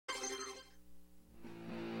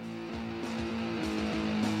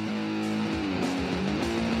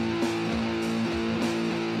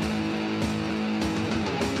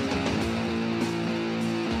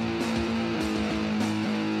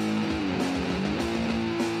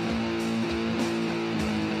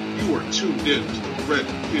are tuned in to the Red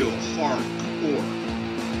Pill Hardcore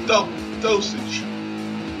Double Dosage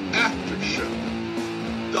After Show.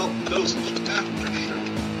 Double Dosage After Show.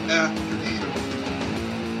 After Show.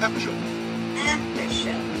 After Show. After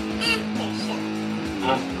Show. After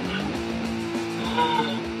Show.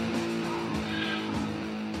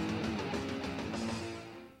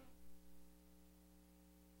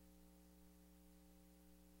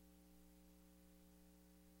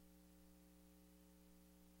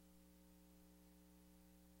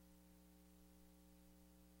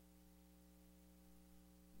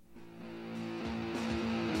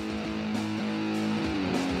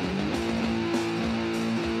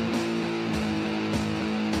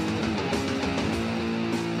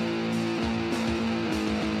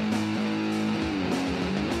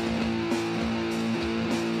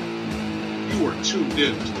 You are tuned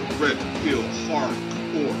in to the Red Pill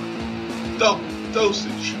Hardcore Double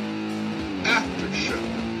Dosage After Show.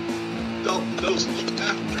 Double Dosage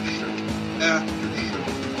After Show. After Show.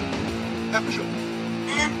 After Show.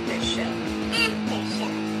 After Show.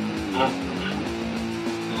 After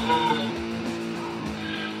Show.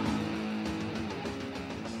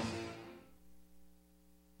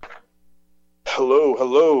 Hello,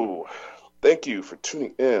 hello. Thank you for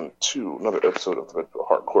tuning in to another episode of the Red Pill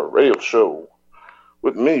Hardcore Radio Show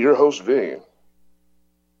with me, your host, V.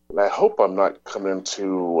 And I hope I'm not coming in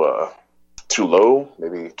too low,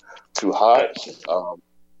 maybe too high.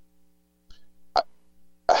 I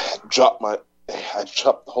dropped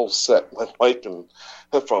the whole set, my mic and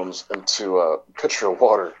headphones, into a pitcher of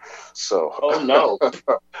water. So, oh no.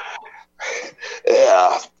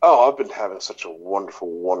 Yeah. Oh, I've been having such a wonderful,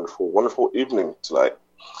 wonderful, wonderful evening tonight.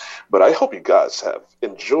 But I hope you guys have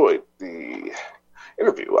enjoyed the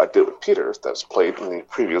interview I did with Peter that's played in the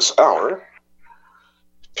previous hour.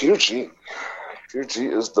 Peter G. Peter G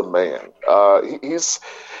is the man. I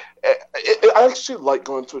actually like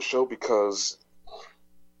going to a show because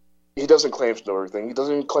he doesn't claim to know everything. He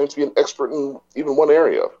doesn't even claim to be an expert in even one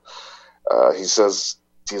area. He says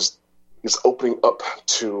he's opening up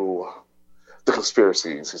to the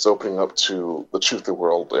conspiracies. He's opening up to the truth of the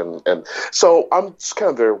world. And so I'm just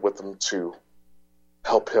kind of there with him to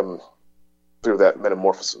help him through that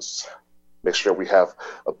metamorphosis. Make sure we have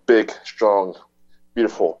a big, strong,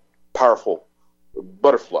 beautiful, powerful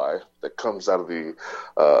butterfly that comes out of the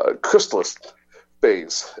chrysalis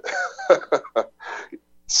phase.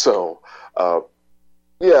 So,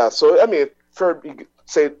 yeah, so, I mean, for you could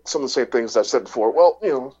say some of the same things I've said before. Well, you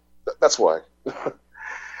know, that's why.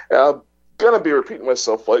 I'm going to be repeating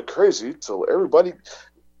myself like crazy till everybody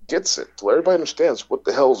gets it, till everybody understands what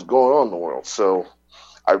the hell is going on in the world. So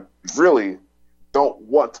I really don't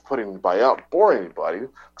want to put anybody out, bore anybody,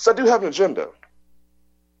 because I do have an agenda.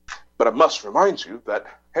 But I must remind you that,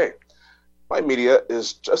 hey, my media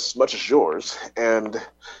is just as much as yours, and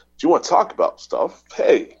if you want to talk about stuff,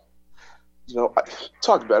 hey, you know,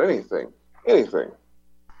 talk about anything. You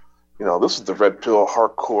know, this is the Red Pill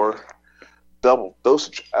Hardcore Double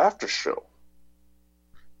Dosage After Show.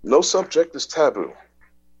 No subject is taboo.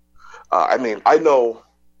 I mean, I know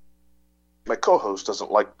my co-host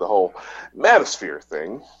doesn't like the whole manosphere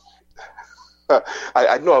thing.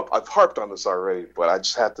 I know I've harped on this already, but I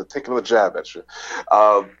just had to take another jab at you.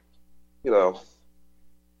 You know.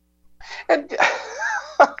 And,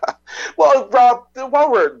 well, Rob,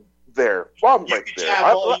 while we're there, while I'm right there.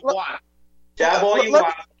 Jab all you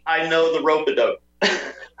want. I know the rope-a-dope.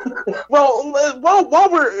 Well, while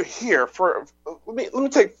we're here, let me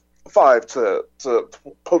take 5 to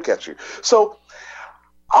poke at you. So,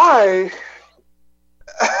 I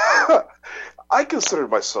consider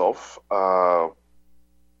myself an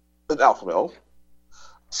alpha male,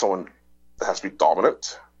 someone that has to be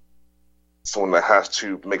dominant, someone that has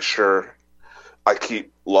to make sure I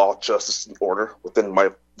keep law, justice, and order within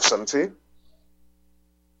my vicinity.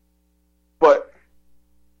 But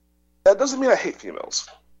that doesn't mean I hate females.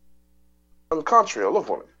 On the contrary, I love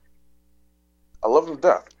women. I love them to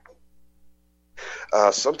death.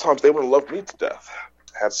 Sometimes they want to love me to death.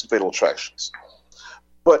 I had some fatal attractions.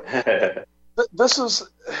 But this is...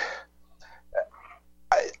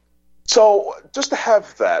 So, just to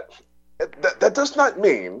have that does not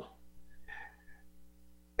mean...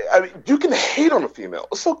 I mean, you can hate on a female.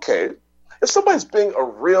 It's okay. If somebody's being a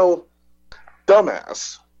real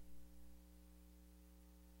dumbass,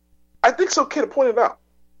 I think it's okay to point it out.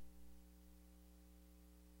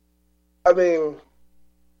 I mean,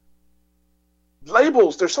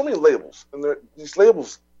 labels, there's so many labels, and these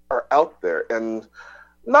labels are out there, and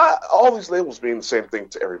not all these labels mean the same thing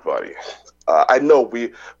to everybody. I know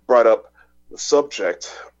we brought up the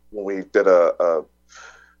subject when we did a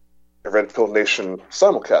Red Pill Nation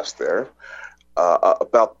simulcast there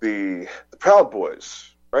about the Proud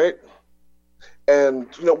Boys, right? And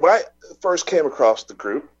when I first came across the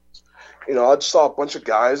group, I just saw a bunch of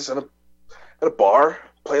guys at a bar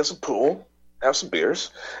playing some pool, have some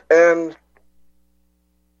beers, and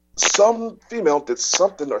some female did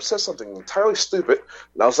something or said something entirely stupid,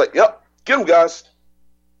 and I was like, "Yep, get him, guys,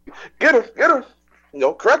 get her,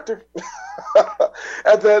 correct her."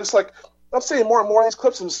 And then it's like I'm seeing more and more of these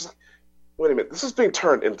clips, and it's like, wait a minute, this is being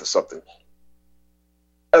turned into something.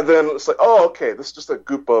 And then it's like, oh, okay, this is just a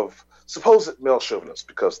group of supposed male chauvinists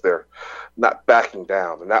because they're not backing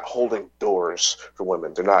down, they're not holding doors for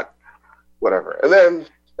women, they're not whatever. And then,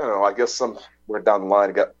 I guess somewhere down the line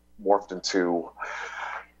it got morphed into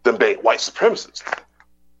them being white supremacists.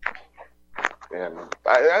 And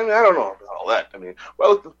I don't know about all that. I mean, when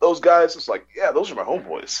I looked at those guys, it's like, yeah, those are my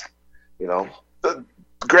homeboys.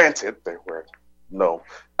 Granted, there were no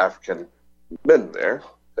African men there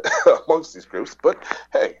amongst these groups, but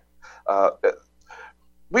hey,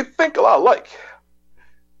 we think a lot alike.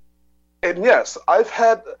 And yes, I've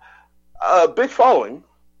had a big following.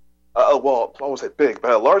 Well, I won't say big,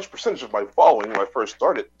 but a large percentage of my following when I first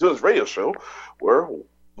started doing this radio show were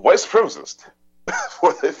white supremacists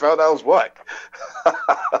before they found out I was black.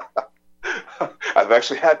 I've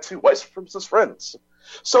actually had 2 white supremacist friends.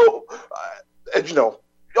 So, and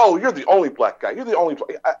oh, you're the only black guy. You're the only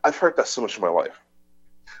black. I've heard that so much in my life.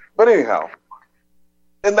 But anyhow,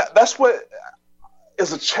 and that's what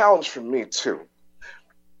is a challenge for me too.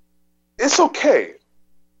 It's okay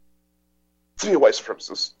to be a white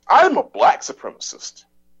supremacist. I'm a black supremacist.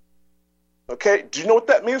 Okay? Do you know what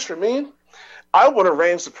that means for me? I want to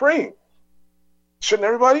reign supreme. Shouldn't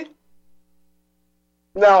everybody?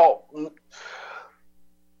 Now,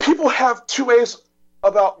 people have 2 ways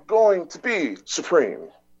about going to be supreme.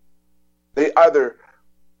 They either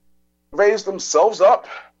raise themselves up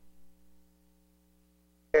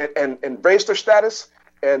and raise their status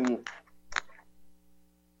and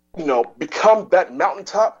become that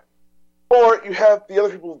mountaintop, or you have the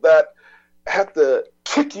other people that have to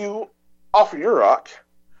kick you off of your rock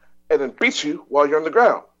and then beat you while you're on the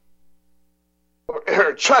ground,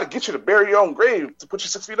 or try to get you to bury your own grave to put you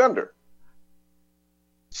 6 feet under.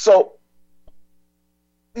 So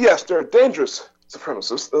yes, there are dangerous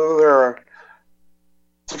supremacists. There are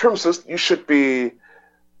supremacists you should be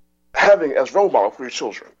having as role model for your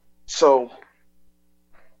children. So,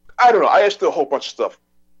 I don't know. I asked a whole bunch of stuff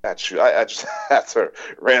at you. I just had to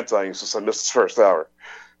rant on you since I missed this first hour.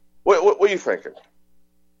 What are you thinking?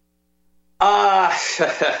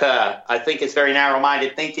 I think it's very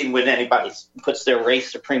narrow-minded thinking when anybody puts their race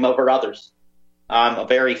supreme over others. I'm a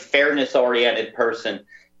very fairness-oriented person.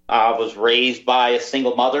 I was raised by a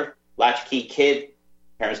single mother, latchkey kid.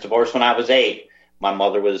 Parents divorced when I was 8. My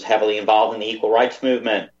mother was heavily involved in the equal rights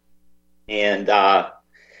movement. And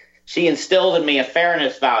she instilled in me a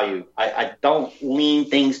fairness value. I don't lean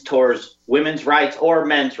things towards women's rights or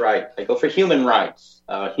men's rights. I go for human rights,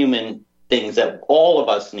 human things that all of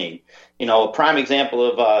us need. A prime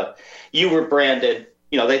example of you were branded.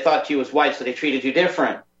 They thought you was white, so they treated you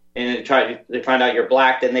different. And they find out you're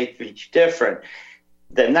black, then they treat you different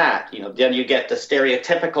than that. Then you get the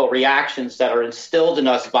stereotypical reactions that are instilled in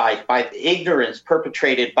us by ignorance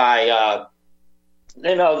perpetrated by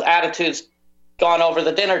attitudes gone over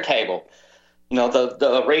the dinner table.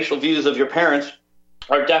 The racial views of your parents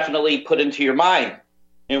are definitely put into your mind.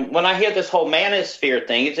 And when I hear this whole manosphere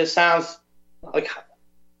thing, it just sounds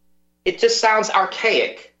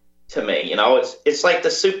archaic to me. It's like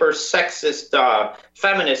the super sexist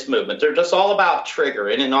feminist movement. They're just all about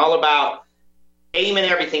triggering and all about aiming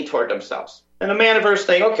everything toward themselves. And a maniverse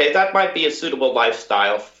thing, okay, that might be a suitable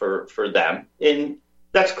lifestyle for them. And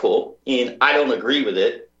that's cool. And I don't agree with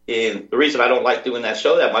it. And the reason I don't like doing that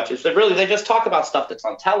show that much is that really they just talk about stuff that's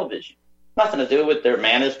on television. Nothing to do with their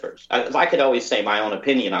manospheres. I could always say my own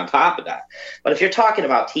opinion on top of that. But if you're talking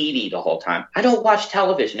about TV the whole time, I don't watch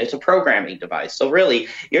television. It's a programming device. So really,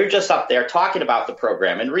 you're just up there talking about the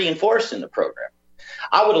program and reinforcing the program.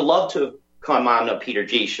 I would have loved to come on a Peter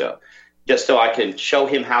G show just so I can show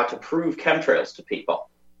him how to prove chemtrails to people.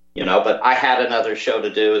 But I had another show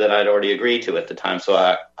to do that I'd already agreed to at the time, so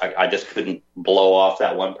I just couldn't blow off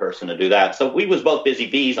that one person to do that. So we was both busy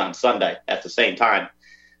bees on Sunday at the same time,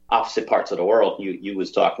 opposite parts of the world. You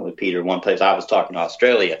was talking with Peter in one place, I was talking to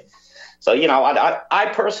Australia. So,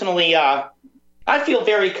 I personally, I feel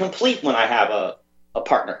very complete when I have a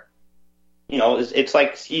partner. It's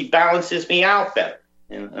like he balances me out better,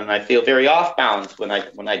 and I feel very off balance when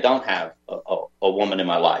I don't have a woman in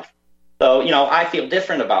my life. So, I feel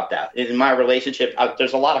different about that. In my relationship,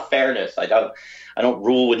 there's a lot of fairness. I don't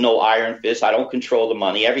rule with no iron fist. I don't control the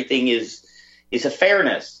money. Everything is a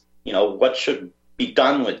fairness. What should be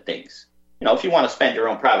done with things. If you want to spend your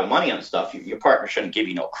own private money on stuff, your partner shouldn't give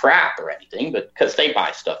you no crap or anything, but because they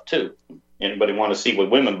buy stuff too. Anybody want to see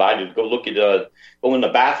what women buy? Just go look at, go in the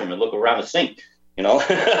bathroom and look around the sink. We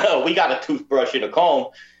got a toothbrush and a comb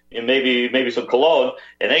and maybe some cologne,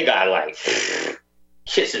 and they got like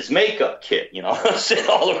Kiss's makeup kit, sitting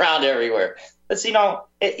all around everywhere. But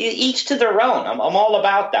each to their own. I'm all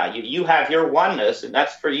about that. You have your oneness, and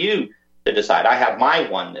that's for you to decide. I have my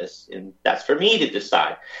oneness, and that's for me to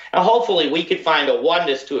decide. And hopefully we could find a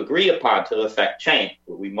oneness to agree upon to affect change,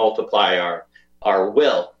 where we multiply our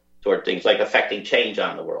will toward things like affecting change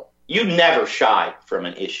on the world. You never shy from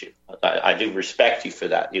an issue. I do respect you for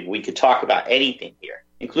that. If we could talk about anything here,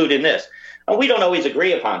 including this. And we don't always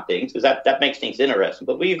agree upon things, because that makes things interesting,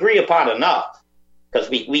 but we agree upon enough because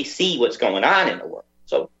we see what's going on in the world.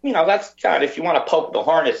 So, that's kind of, if you want to poke the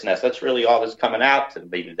hornet's nest, that's really all that's coming out to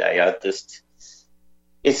me today.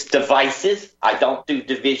 It's divisive. I don't do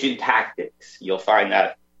division tactics. You'll find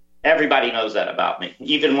that everybody knows that about me.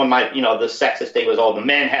 Even when the sexist thing was, the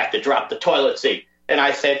men have to drop the toilet seat. And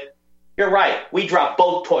I said, you're right. We drop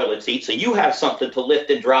both toilet seats, so you have something to lift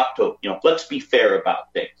and drop to. Let's be fair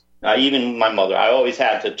about things. Even my mother, I always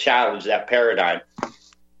had to challenge that paradigm.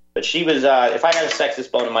 But she was, if I had a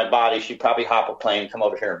sexist bone in my body, she'd probably hop a plane, come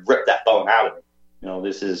over here and rip that bone out of me.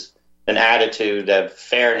 This is an attitude of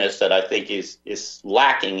fairness that I think is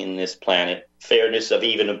lacking in this planet. Fairness of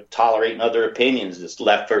even tolerating other opinions, this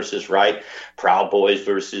left versus right, Proud Boys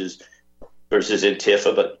versus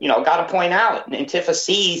Antifa. But, got to point out, Antifa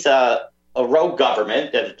sees a rogue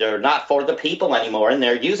government, that they're not for the people anymore, and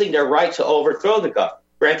they're using their right to overthrow the government.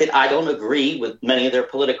 Granted, I don't agree with many of their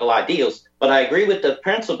political ideals, but I agree with the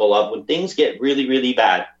principle of when things get really, really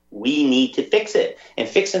bad, we need to fix it. And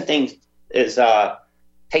fixing things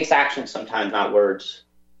takes action sometimes, not words.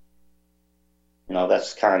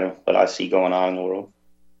 That's kind of what I see going on in the world.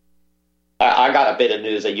 I got a bit of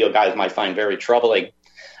news that you guys might find very troubling.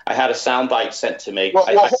 I had a soundbite sent to me. Well,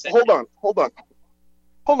 hold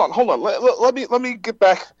on. Let me get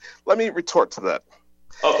back. Let me retort to that.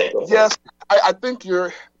 Okay. Yes, I think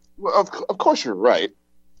you're. Well, of course you're right.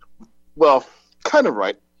 Well, kind of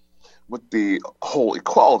right with the whole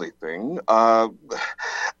equality thing.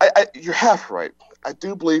 You're half right. I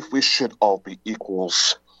do believe we should all be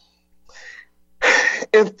equals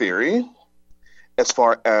in theory, as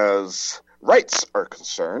far as rights are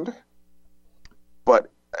concerned.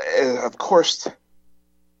 But of course,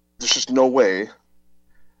 there's just no way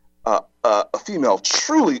a female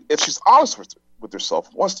truly, if she's honest with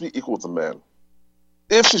herself, wants to be equal with a man.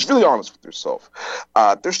 If she's really honest with herself,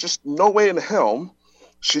 there's just no way in hell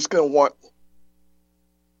she's going to want,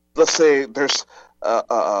 let's say there's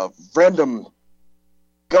a random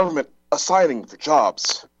government assigning for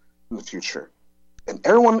jobs in the future, and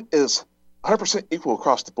everyone is 100% equal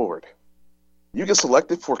across the board. You get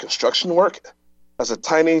selected for construction work as a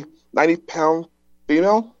tiny 90-pound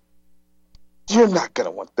female, you're not going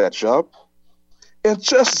to want that job. And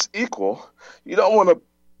just as equal, you don't want to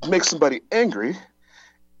make somebody angry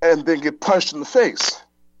and then get punched in the face.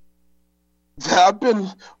 I've been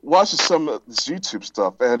watching some of this YouTube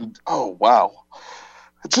stuff, and oh, wow.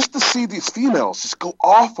 Just to see these females just go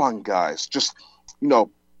off on guys, just,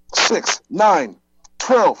 6, 9,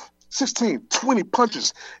 12, 16, 20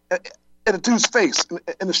 punches in a dude's face,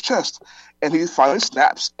 in his chest. And he finally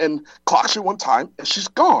snaps and clocks her one time, and she's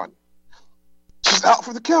gone. She's out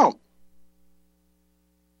for the count.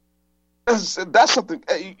 That's something.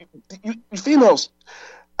 You females,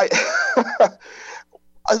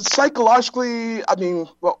 psychologically,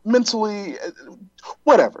 mentally,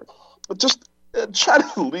 whatever. But just try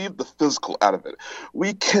to leave the physical out of it.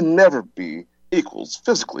 We can never be equals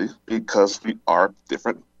physically because we are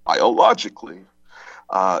different biologically.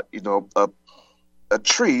 A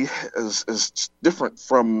tree is different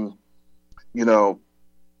from, a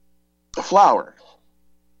flower.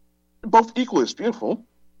 They're both equally as beautiful.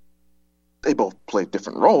 They both play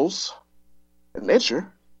different roles in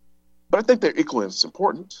nature, but I think they're equally as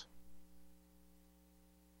important.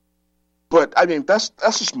 But that's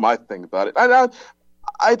just my thing about it. I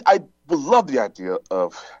would love the idea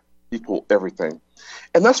of equal everything,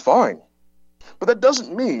 and that's fine. But that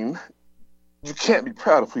doesn't mean you can't be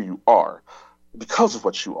proud of who you are because of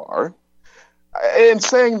what you are, and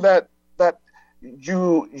saying that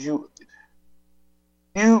you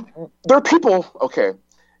there are people. Okay,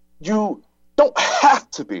 you don't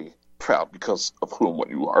have to be proud because of who and what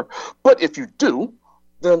you are, but if you do,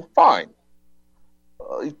 then fine.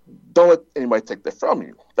 don't let anybody take that from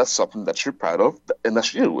you. That's something that you're proud of, and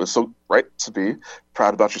that's you. It's so right to be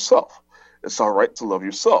proud about yourself. It's all right to love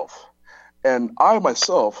yourself. And I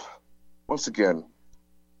myself, once again,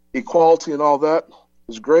 equality and all that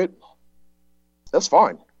is great. That's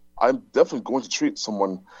fine. I'm definitely going to treat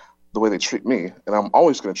someone the way they treat me, and I'm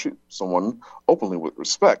always going to treat someone openly with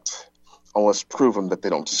respect, unless proven that they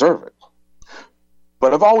don't deserve it.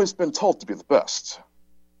 But I've always been told to be the best.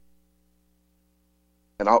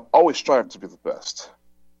 And I'll always strive to be the best.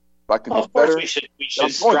 If I can Well, do of course, better, we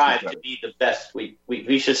should strive to be the best. We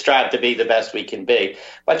should strive to be the best we can be.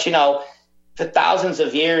 But for thousands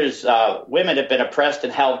of years, women have been oppressed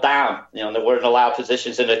and held down. They weren't allowed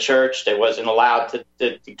positions in the church. They wasn't allowed to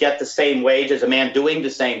get the same wage as a man doing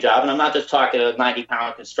the same job. And I'm not just talking a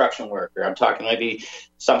 90-pound construction worker. I'm talking maybe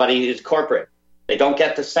somebody who's corporate. They don't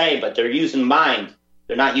get the same, but they're using mind.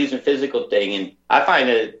 They're not using physical thing. And I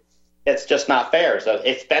find it's just not fair. So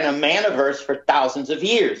it's been a man-averse for thousands of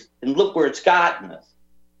years. And look where it's gotten us.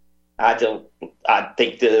 I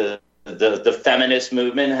think the feminist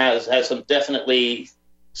movement has definitely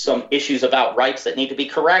some issues about rights that need to be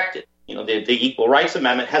corrected. The Equal Rights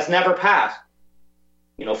Amendment has never passed,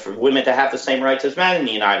 for women to have the same rights as men in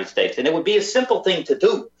the United States. And it would be a simple thing to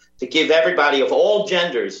do, to give everybody of all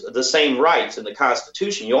genders the same rights in the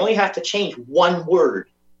Constitution. You only have to change one word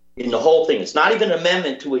in the whole thing. It's not even an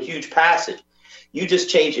amendment to a huge passage. You just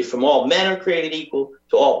change it from all men are created equal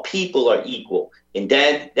to all people are equal. And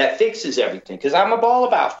then that fixes everything, because I'm all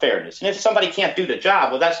about fairness. And if somebody can't do the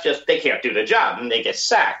job, well, that's just, they can't do the job and they get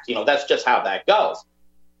sacked. That's just how that goes.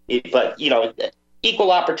 But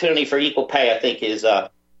equal opportunity for equal pay, I think, is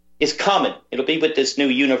coming. It'll be with this new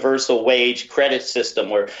universal wage credit system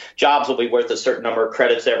where jobs will be worth a certain number of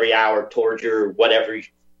credits every hour towards your whatever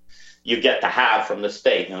you get to have from the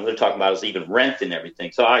state. They're talking about is even rent and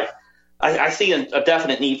everything. So I see a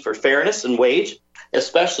definite need for fairness and wage,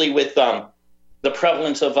 especially with the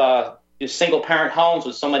prevalence of single-parent homes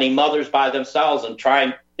with so many mothers by themselves and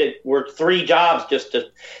trying to work 3 jobs just to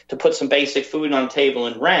put some basic food on the table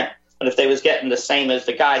and rent. But if they was getting the same as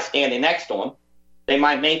the guy standing next to them, they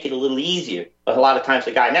might make it a little easier. But a lot of times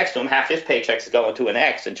the guy next to him, half his paychecks is going to an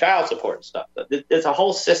ex and child support and stuff. But there's a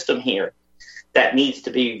whole system here that needs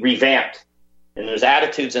to be revamped. And there's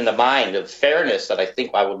attitudes in the mind of fairness that I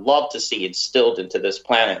think I would love to see instilled into this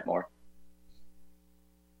planet more.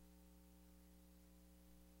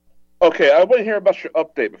 Okay, I want to hear about your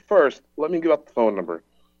update, but first, let me give out the phone number.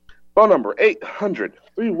 Phone number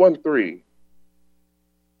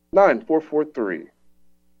 800-313-9443.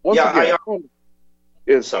 Once again, phone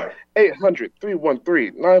is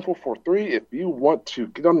 800-313-9443 if you want to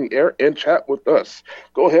get on the air and chat with us.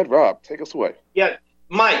 Go ahead, Rob. Take us away. Yeah,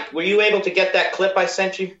 Mike, were you able to get that clip I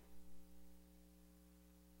sent you?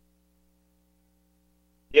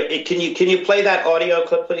 Yeah, can you play that audio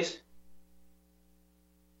clip, please?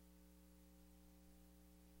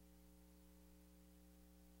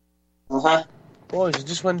 Uh-huh. Boys, I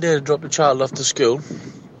just went there to drop the child off to school,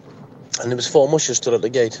 and there was 4 mushers stood at the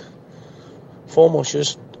gate. 4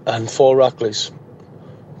 mushers and 4 Rockleys,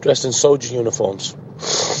 dressed in soldier uniforms,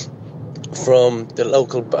 from the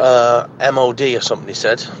local MOD or something, he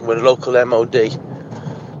said. We're a local MOD.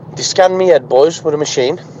 They scanned me head, boys, with a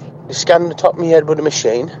machine. They scanned the top of my head with a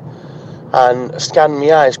machine, and scanned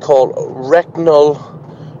my eyes, called retinal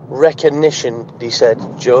recognition, he said. Do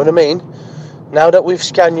you know what I mean? Now that we've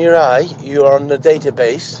scanned your eye, you're on the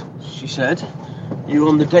database, she said. You're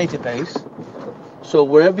on the database. So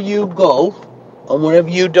wherever you go, and wherever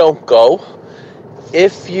you don't go,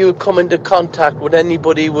 if you come into contact with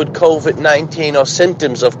anybody with COVID-19 or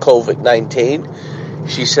symptoms of COVID-19,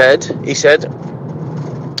 he said,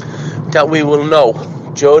 that we will know.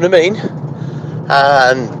 Do you know what I mean?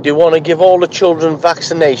 And they want to give all the children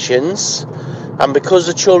vaccinations. And because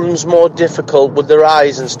the children's more difficult with their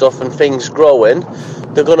eyes and stuff and things growing,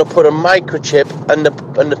 they're going to put a microchip on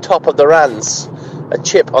the top of their hands, a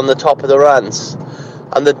chip on the top of their hands,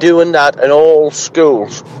 and they're doing that in all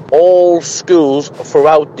schools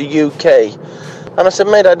throughout the UK. And I said,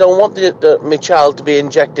 mate, I don't want my child to be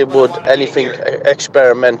injected with anything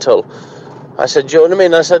experimental. I said, do you know what I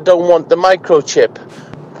mean? I said, I don't want the microchip.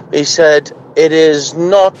 He said, it is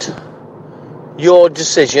not your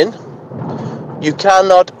decision. You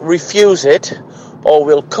cannot refuse it, or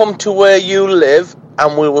we'll come to where you live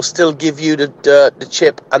and we will still give you the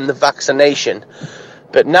chip and the vaccination.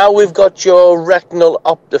 But now we've got your retinal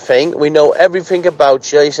up the thing. We know everything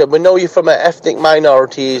about you. He said, we know you're from an ethnic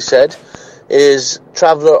minority, he said. Is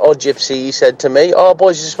traveller or gypsy, he said to me. Oh,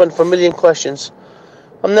 boys, you just went for a million questions.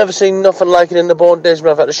 I've never seen nothing like it in the born days.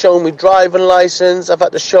 I've had to show him my driving licence. I've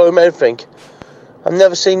had to show him everything. I've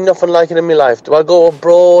never seen nothing like it in my life. Do I go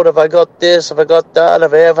abroad? Have I got this? Have I got that?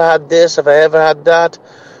 Have I ever had this? Have I ever had that?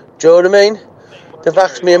 Do you know what I mean? They've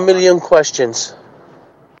asked me a million questions.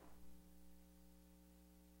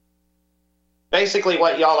 Basically,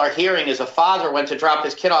 what y'all are hearing is a father went to drop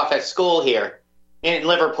his kid off at school here in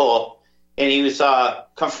Liverpool, and he was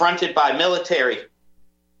confronted by military.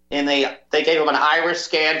 And they gave him an iris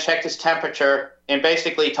scan, checked his temperature, and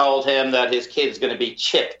basically told him that his kid's going to be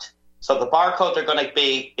chipped. So the barcode they're going to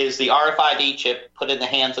be is the RFID chip put in the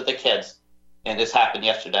hands of the kids. And this happened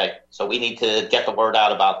yesterday. So we need to get the word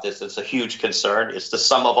out about this. It's a huge concern. It's the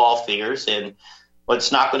sum of all fears. And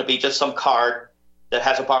it's not going to be just some card that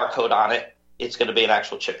has a barcode on it. It's going to be an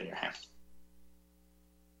actual chip in your hand.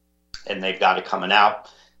 And they've got it coming out.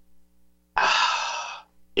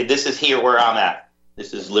 This is here where I'm at.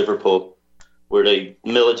 This is Liverpool, where the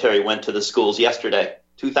military went to the schools yesterday.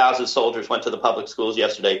 2,000 soldiers went to the public schools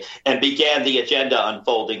yesterday and began the agenda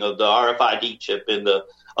unfolding of the RFID chip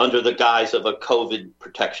under the guise of a COVID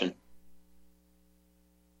protection.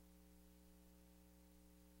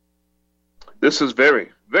 This is very,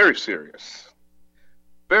 very serious.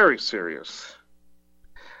 Very serious.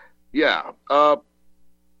 Yeah.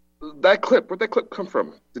 That clip, where'd that clip come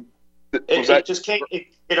from?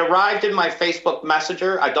 It arrived in my Facebook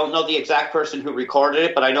Messenger. I don't know the exact person who recorded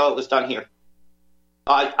it, but I know it was done here.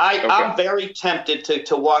 I'm very tempted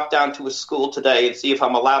to walk down to a school today and see if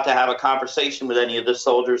I'm allowed to have a conversation with any of the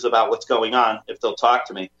soldiers about what's going on, if they'll talk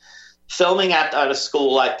to me. Filming at a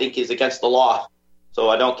school, I think, is against the law, so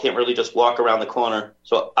I can't really just walk around the corner.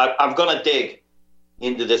 So I'm going to dig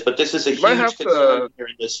into this, but this is a huge concern here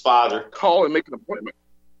in this father. Call and make an appointment.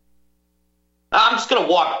 I'm just going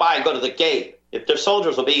to walk by and go to the gate. If their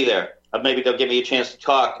soldiers will be there, maybe they'll give me a chance to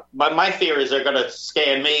talk. My fear is they're going to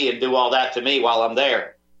scan me and do all that to me while I'm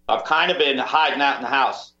there. I've kind of been hiding out in the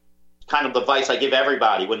house. It's kind of the advice I give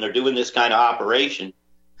everybody when they're doing this kind of operation.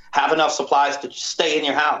 Have enough supplies to stay in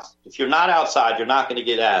your house. If you're not outside, you're not going to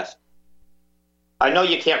get asked. I know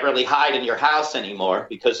you can't really hide in your house anymore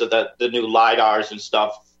because of the new LiDARs and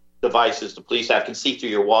stuff, devices the police have can see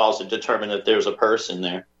through your walls and determine that there's a person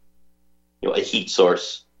there, a heat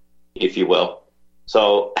source, if you will.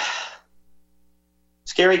 So,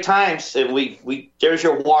 scary times, and we there's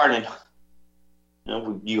your warning.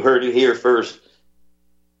 You heard it here first.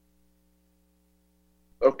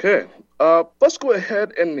 Okay, let's go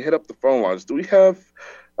ahead and hit up the phone lines. Do we have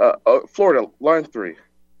Florida, line 3?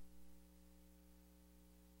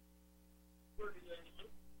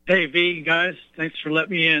 Hey, V, guys. Thanks for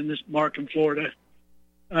letting me in. This is Mark in Florida.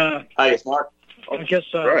 Hi, it's Mark. I guess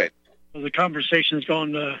right. The conversation's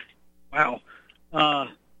gone, wow. So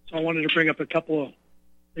I wanted to bring up a couple of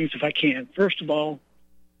things if I can. First of all,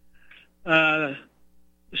 the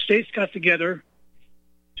states got together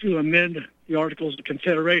to amend the Articles of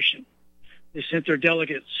Confederation. They sent their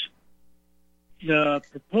delegates. The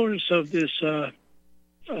proponents of this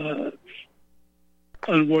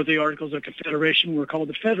unworthy Articles of Confederation were called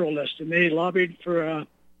the Federalists, and they lobbied for a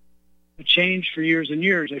change for years and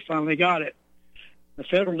years. They finally got it. The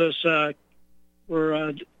Federalists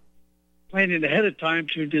were planning ahead of time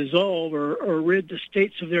to dissolve or rid the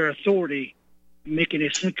states of their authority, making a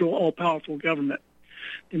central all-powerful government.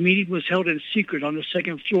 The meeting was held in secret on the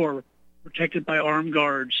second floor, protected by armed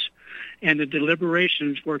guards, and the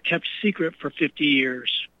deliberations were kept secret for 50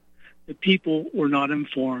 years. The people were not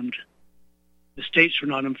informed. The states were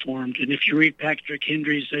not informed. And if you read Patrick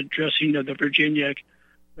Henry's addressing of the Virginia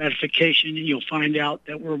ratification, you'll find out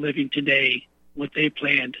that we're living today what they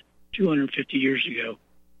planned 250 years ago.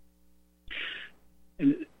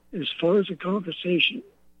 And as far as the conversation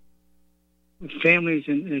with families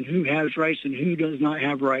and who has rights and who does not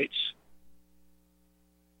have rights,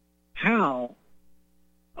 how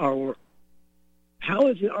are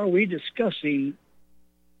we discussing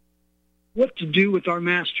what to do with our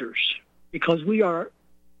masters? Because we're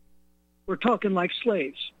talking like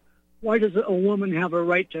slaves. Why does a woman have a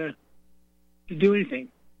right to do anything?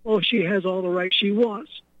 Well, she has all the rights she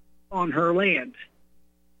wants on her land,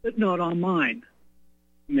 but not on mine.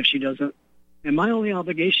 And if she doesn't, and my only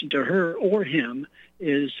obligation to her or him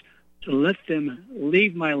is to let them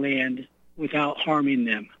leave my land without harming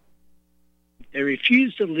them. If they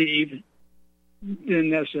refuse to leave, then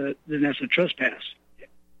that's a trespass.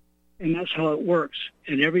 And that's how it works.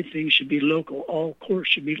 And everything should be local. All courts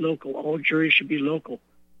should be local. All juries should be local.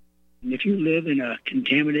 And if you live in a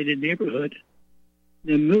contaminated neighborhood,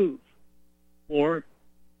 then move. Or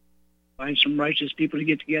find some righteous people to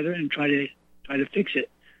get together and try to fix it.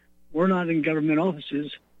 We're not in government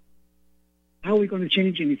offices. How are we going to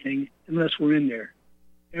change anything unless we're in there?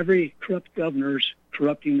 Every corrupt governor's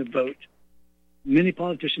corrupting the vote. many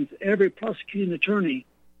politicians, every prosecuting attorney,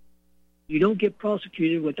 you don't get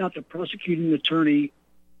prosecuted without the prosecuting attorney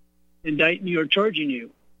indicting you or charging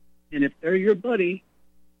you. And if they're your buddy,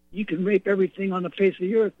 you can rape everything on the face of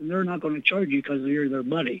the earth, and they're not going to charge you because you're their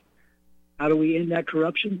buddy. How do we end that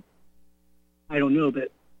corruption? I don't know,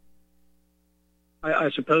 but I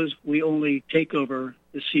suppose we only take over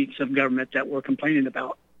the seats of government that we're complaining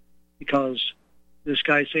about, because this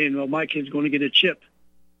guy's saying, well, my kid's going to get a chip.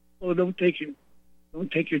 Well, don't take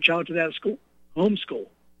your child to that school, homeschool,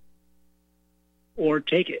 or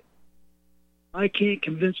take it. I can't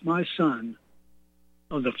convince my son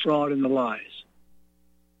of the fraud and the lies.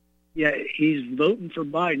 Yet he's voting for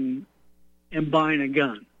Biden and buying a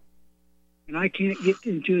gun. And I can't get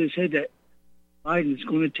into his head that Biden's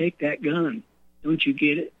going to take that gun. Don't you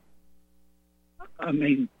get it? I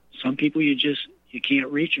mean, some people you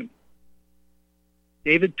can't reach them.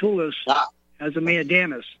 David Toulis has a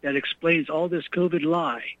mandamus that explains all this COVID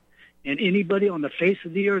lie. And anybody on the face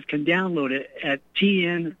of the earth can download it at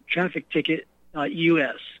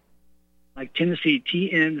tntrafficticket.us. Like Tennessee,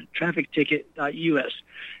 tntrafficticket.us.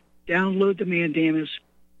 Download the mandamus.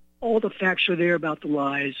 All the facts are there about the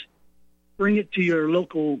lies. Bring it to your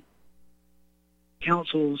local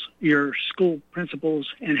councils, your school principals,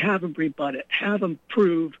 and have them rebut it. Have them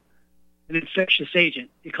prove an infectious agent,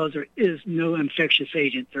 because there is no infectious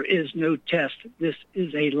agent. There is no test. This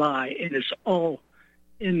is a lie, and it's all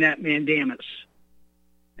in that mandamus.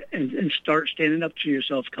 And start standing up to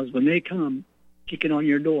yourself, because when they come kicking on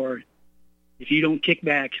your door, if you don't kick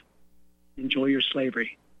back, enjoy your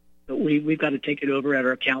slavery. But we've got to take it over at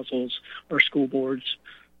our councils, our school boards,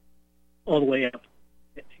 all the way up,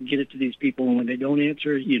 and get it to these people. And when they don't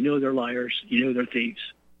answer, you know they're liars, you know they're thieves.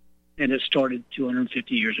 And it started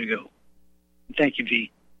 250 years ago. Thank you,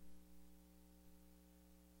 V.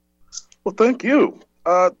 Well, thank you.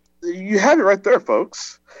 You have it right there,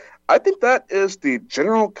 folks. I think that is the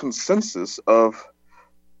general consensus of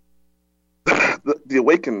the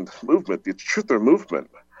awakened movement, the truther movement,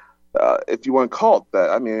 if you want to call it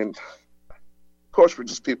that. I mean, of course, we're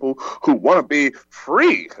just people who want to be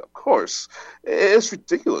free, of course. It's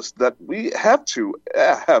ridiculous that we have to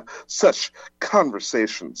have such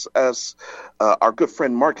conversations, as our good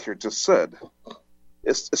friend Mark here just said.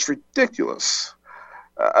 It's ridiculous.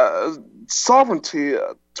 Sovereignty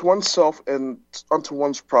to oneself and onto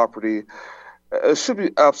one's property should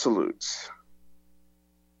be absolute.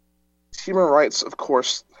 Human rights, of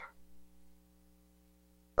course,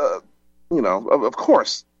 of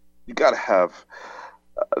course, you got to have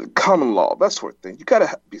common law, that sort of thing. You got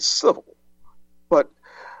to be civil. But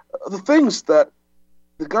the things that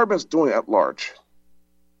the government's doing at large,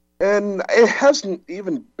 and it hasn't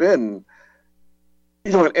even been,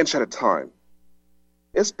 an inch at a time.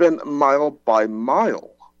 It's been mile by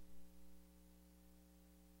mile.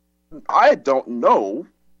 I don't know,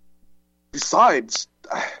 besides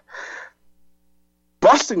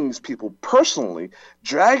busting these people personally,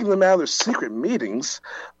 dragging them out of their secret meetings,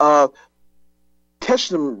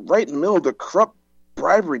 catching them right in the middle of the corrupt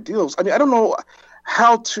bribery deals. I mean, I don't know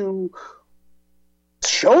how to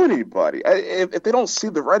show anybody. If they don't see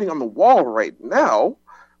the writing on the wall right now,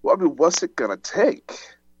 well, I mean, what's it going to take?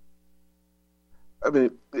 I mean,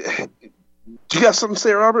 do you got something to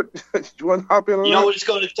say, Robert? Do you want to hop in on that? You know what it's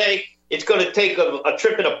going to take? It's going to take a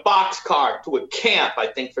trip in a boxcar to a camp, I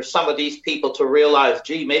think, for some of these people to realize,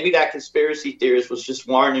 gee, maybe that conspiracy theorist was just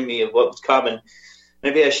warning me of what was coming.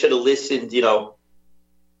 Maybe I should have listened,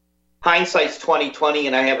 Hindsight's 20/20,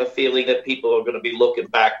 and I have a feeling that people are going to be looking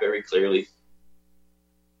back very clearly.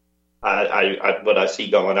 What I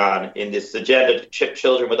see going on in this agenda to chip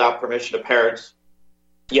children without permission of parents.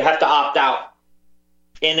 You have to opt out.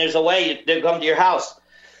 And there's a way to come to your house.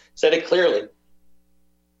 Said it clearly.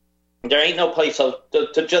 There ain't no place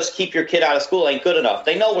to just keep your kid out of school ain't good enough.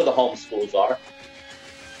 They know where the home schools are.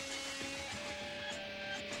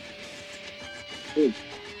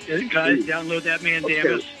 Guys, download that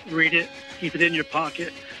mandamus, read it, keep it in your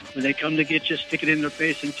pocket. When they come to get you, stick it in their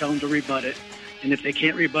face and tell them to rebut it. And if they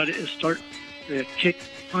can't rebut it, start to kick,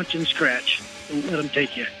 punch, and scratch. Don't let them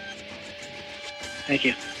take you. Thank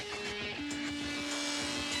you.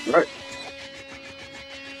 Right.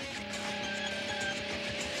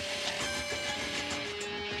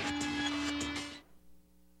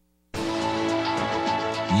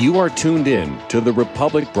 You are tuned in to the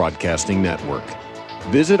Republic Broadcasting Network.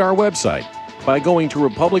 Visit our website by going to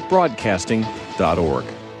republicbroadcasting.org.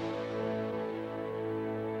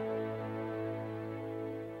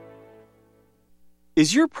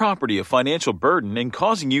 Is your property a financial burden and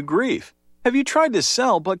causing you grief? Have you tried to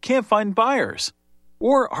sell but can't find buyers?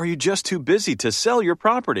 Or are you just too busy to sell your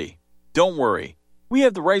property? Don't worry, we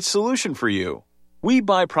have the right solution for you. We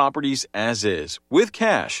buy properties as is, with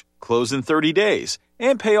cash, close in 30 days,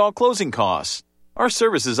 and pay all closing costs. Our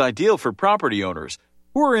service is ideal for property owners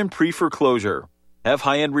who are in pre-foreclosure, have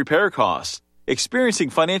high-end repair costs, experiencing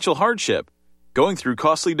financial hardship, going through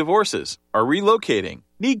costly divorces, are relocating,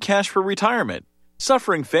 need cash for retirement,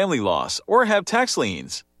 suffering family loss, or have tax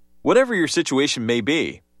liens. Whatever your situation may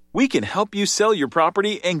be, we can help you sell your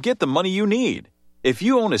property and get the money you need. If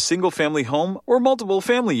you own a single-family home or multiple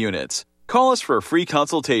family units, call us for a free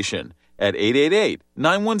consultation at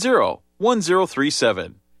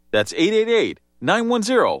 888-910-1037. That's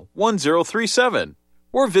 888-910-1037.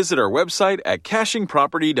 Or visit our website at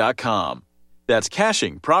cachingproperty.com. That's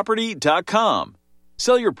cachingproperty.com.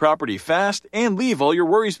 Sell your property fast and leave all your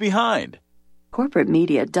worries behind. Corporate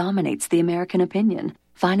media dominates the American opinion.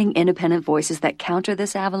 Finding independent voices that counter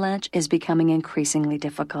this avalanche is becoming increasingly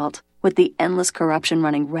difficult. With the endless corruption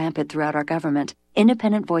running rampant throughout our government,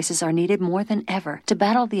 independent voices are needed more than ever to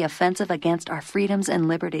battle the offensive against our freedoms and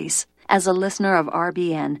liberties. As a listener of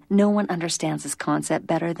RBN, no one understands this concept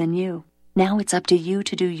better than you. Now it's up to you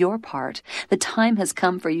to do your part. The time has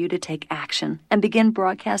come for you to take action and begin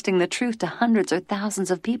broadcasting the truth to hundreds or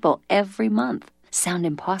thousands of people every month. Sound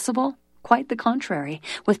impossible? Quite the contrary.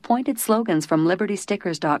 With pointed slogans from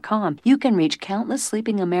LibertyStickers.com, you can reach countless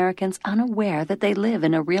sleeping Americans unaware that they live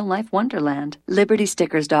in a real-life wonderland.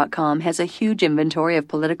 LibertyStickers.com has a huge inventory of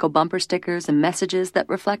political bumper stickers and messages that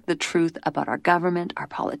reflect the truth about our government, our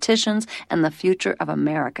politicians, and the future of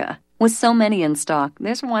America. With so many in stock,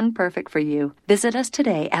 there's one perfect for you. Visit us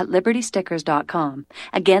today at LibertyStickers.com.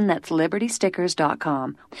 Again, that's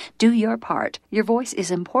LibertyStickers.com. Do your part. Your voice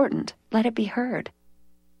is important. Let it be heard.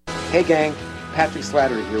 Hey gang, Patrick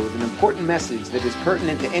Slattery here with an important message that is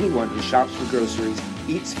pertinent to anyone who shops for groceries,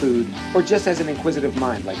 eats food, or just has an inquisitive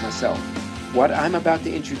mind like myself. What I'm about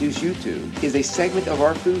to introduce you to is a segment of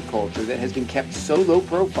our food culture that has been kept so low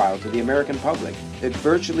profile to the American public that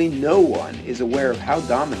virtually no one is aware of how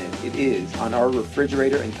dominant it is on our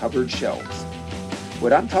refrigerator and cupboard shelves.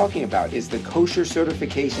 What I'm talking about is the kosher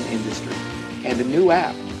certification industry and a new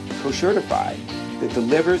app, Koshertified, that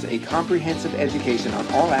delivers a comprehensive education on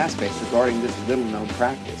all aspects regarding this little-known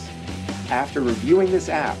practice. After reviewing this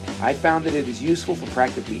app, I found that it is useful for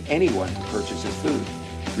practically anyone to purchase his food,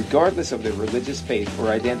 regardless of their religious faith or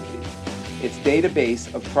identity. Its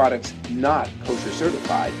database of products not kosher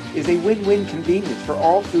certified is a win-win convenience for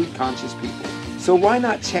all food-conscious people. So why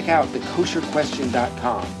not check out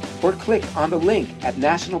thekosherquestion.com or click on the link at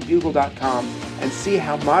nationalbugle.com and see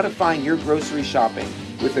how modifying your grocery shopping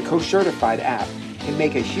with the Koshertified app can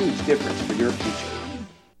make a huge difference for your future.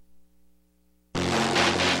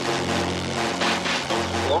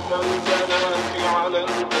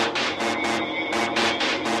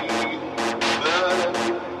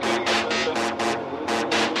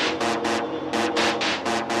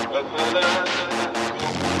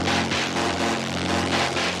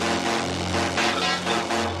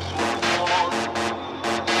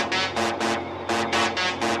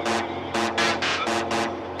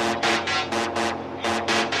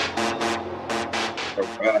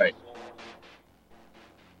 Right.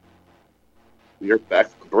 We are back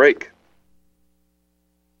from break.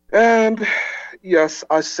 And yes,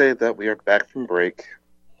 I say that we are back from break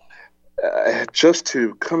just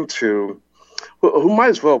to come to who might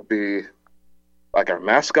as well be like our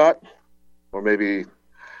mascot, or maybe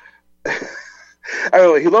I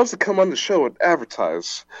don't know. He loves to come on the show and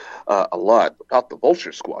advertise a lot about the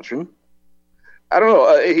Vulture Squadron. I don't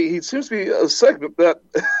know. He seems to be a segment that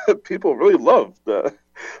people really love.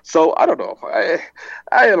 So I don't know.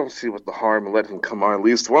 I don't see what the harm in letting him come on at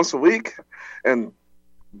least once a week and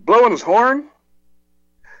blowing his horn.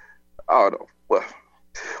 I don't know. Well,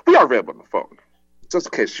 we are Reb on the phone, just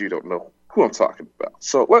in case you don't know who I'm talking about.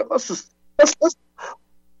 So let's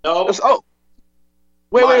No. oh,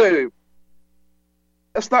 wait.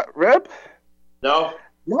 That's not Reb? No.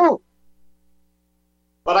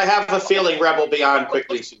 But I have a feeling Reb will be on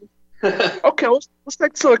quickly soon. Okay, let's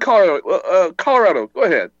take to Colorado. Colorado, go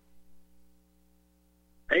ahead.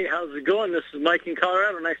 Hey, how's it going? This is Mike in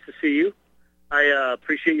Colorado. Nice to see you. I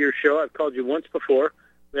appreciate your show. I've called you once before.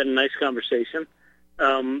 We had a nice conversation.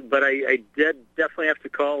 But I did definitely have to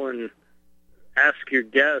call and ask your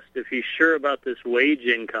guest if he's sure about this wage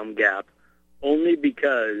income gap, only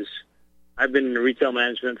because I've been in retail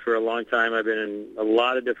management for a long time. I've been in a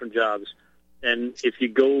lot of different jobs. And if you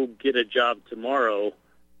go get a job tomorrow,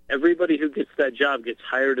 everybody who gets that job gets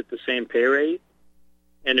hired at the same pay rate.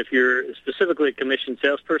 And if you're specifically a commission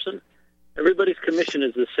salesperson, everybody's commission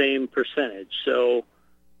is the same percentage. So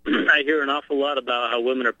I hear an awful lot about how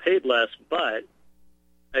women are paid less, but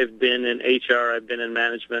I've been in HR, I've been in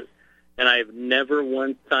management, and I've never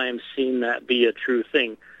one time seen that be a true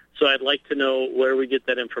thing. So I'd like to know where we get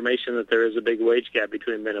that information that there is a big wage gap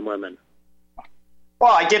between men and women.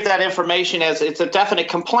 Well, I give that information as it's a definite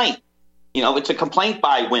complaint. It's a complaint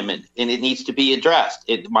by women, and it needs to be addressed.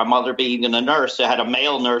 My mother being a nurse, I had a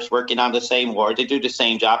male nurse working on the same ward. They do the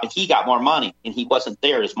same job, and he got more money, and he wasn't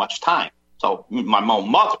there as much time. So my own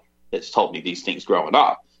mother has told me these things growing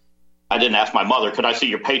up. I didn't ask my mother, could I see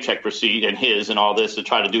your paycheck receipt and his and all this to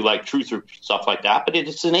try to do like truth or stuff like that, but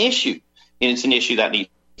it's an issue, and it's an issue that needs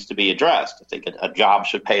to be addressed. I think a job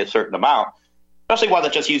should pay a certain amount, especially one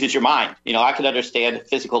that just uses your mind. I could understand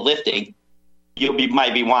physical lifting.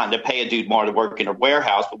 Might be wanting to pay a dude more to work in a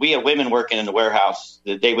warehouse, but we have women working in the warehouse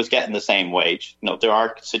that they was getting the same wage. There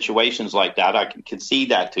are situations like that. I can concede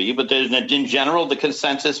that to you, but in general, the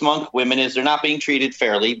consensus among women is they're not being treated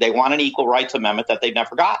fairly. They want an equal rights amendment that they've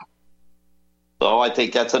never gotten. So I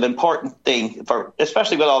think that's an important thing,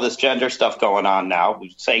 especially with all this gender stuff going on now,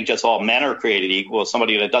 saying just all men are created equal.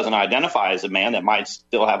 Somebody that doesn't identify as a man that might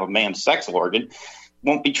still have a man's sex organ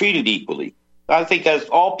won't be treated equally. I think as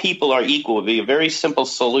all people are equal would be a very simple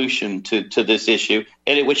solution to this issue,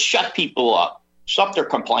 and it would shut people up, shut their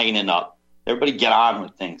complaining up. Everybody get on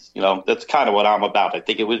with things. That's kind of what I'm about. I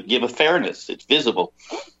think it would give a fairness. It's visible.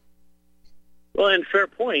 Well, and fair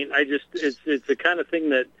point. It's the kind of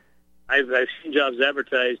thing that I've seen jobs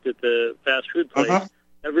advertised at the fast food place. Uh-huh.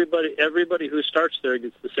 Everybody who starts there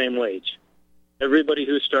gets the same wage. Everybody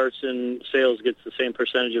who starts in sales gets the same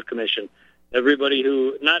percentage of commission.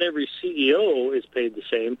 Not every CEO is paid the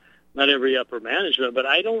same, not every upper management, but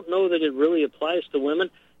I don't know that it really applies to women,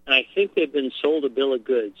 and I think they've been sold a bill of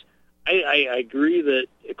goods. I agree that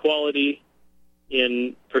equality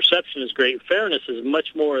in perception is great. Fairness is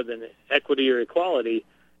much more than equity or equality.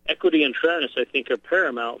 Equity and fairness, I think, are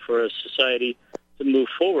paramount for a society to move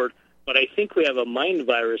forward, but I think we have a mind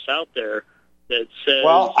virus out there that says...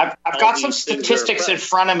 Well, I've got some statistics in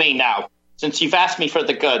front of me now, since you've asked me for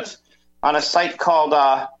the goods. On a site called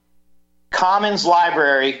Commons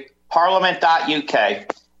Library,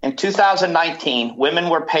 Parliament.uk, in 2019, women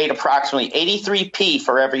were paid approximately 83p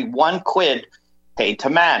for every 1 quid paid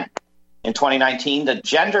to men. In 2019, the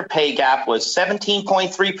gender pay gap was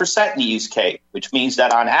 17.3% in the UK, which means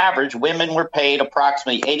that on average, women were paid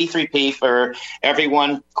approximately 83p for every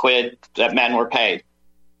 1 quid that men were paid.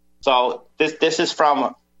 So this is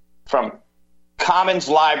from Commons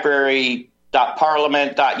Library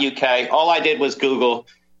Parliament.uk. All I did was Google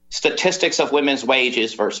statistics of women's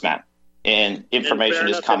wages versus men, and information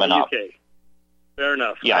is coming up. Fair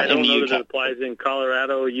enough. Yeah, I don't know that it applies in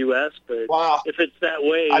Colorado, U.S., but if it's that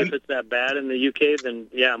way, if it's that bad in the U.K., then,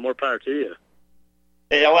 yeah, more power to you.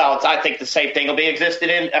 Yeah, well, I think the same thing will be existed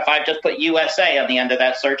in, if I just put USA on the end of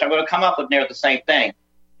that search, I'm going to come up with near the same thing.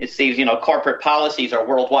 It's these, corporate policies are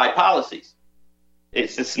worldwide policies.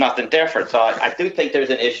 It's just nothing different. So I do think there's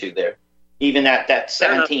an issue there. Even that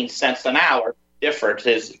 17 cents an hour difference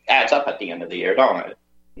adds up at the end of the year, don't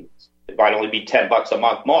it? It might only be $10 a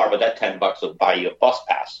month more, but that $10 will buy you a bus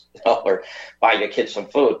pass, or buy your kids some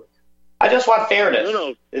food. I just want fairness.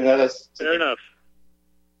 No. Fair enough.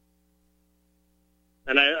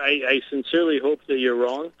 And I sincerely hope that you're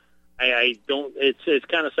wrong. I don't. It's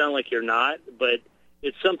kind of sound like you're not, but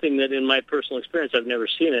it's something that in my personal experience I've never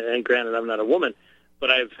seen it. And granted, I'm not a woman. But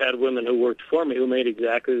I've had women who worked for me who made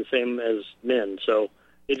exactly the same as men. So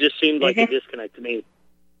it just seemed like a disconnect to me.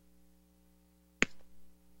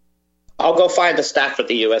 I'll go find the stat for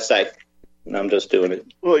the USA. And I'm just doing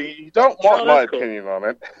it. Well, you don't want my opinion on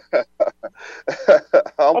it.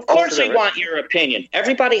 Of course we want your opinion.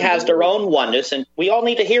 Everybody has their own oneness, and we all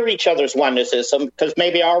need to hear each other's oneness, because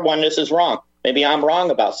maybe our oneness is wrong. Maybe I'm wrong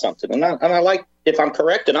about something. And I like, if I'm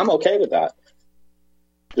correct, and I'm okay with that.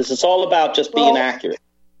 This is all about just being accurate.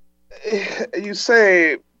 You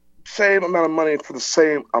say same amount of money for the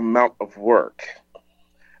same amount of work.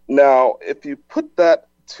 Now, if you put that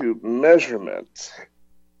to measurement,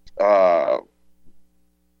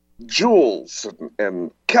 joules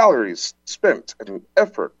and calories spent and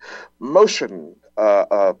effort, motion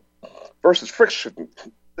versus friction,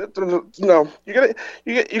 you're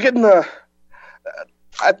getting a.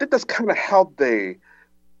 I think that's kind of how they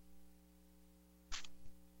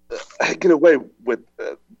get away with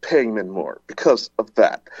paying men more because of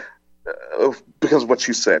that, because of what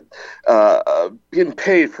you said. Being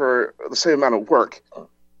paid for the same amount of work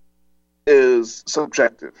is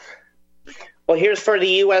subjective. Well, here's for the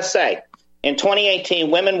USA. In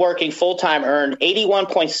 2018, women working full-time earned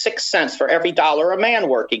 81.6 cents for every dollar a man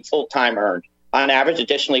working full-time earned. On average,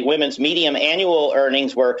 additionally, women's median annual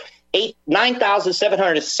earnings were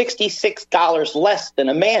 $9,766 less than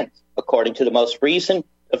a man, according to the most recent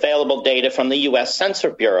available data from the U.S.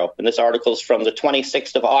 Census Bureau. And this article is from the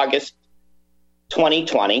 26th of August,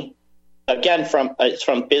 2020. Again, it's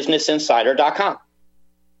from BusinessInsider.com.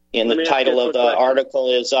 And the title of the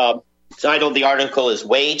article is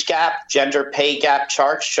Wage Gap, Gender Pay Gap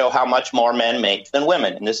Charts Show How Much More Men Make Than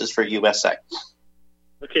Women. And this is for USA.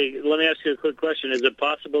 Okay, let me ask you a quick question. Is it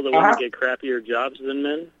possible that women get crappier jobs than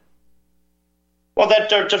men? Well,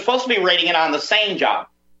 they're supposed to be rating it on the same job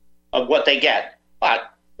of what they get.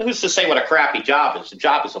 But who's to say what a crappy job is? A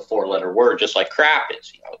job is a four-letter word, just like crap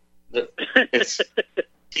is. It's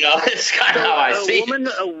it's kind of how I see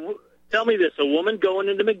it. Tell me this: a woman going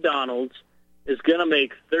into McDonald's is going to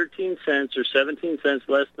make 13 cents or 17 cents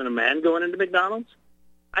less than a man going into McDonald's?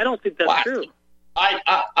 I don't think that's true.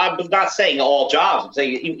 I'm not saying all jobs. I'm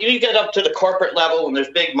saying you get up to the corporate level when there's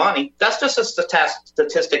big money. That's just a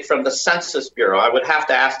statistic from the Census Bureau. I would have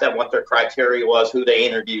to ask them what their criteria was, who they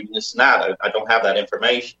interviewed, and this and that. I don't have that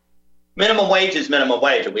information. Minimum wage is minimum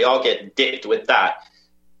wage, and we all get dicked with that.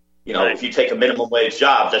 If you take a minimum wage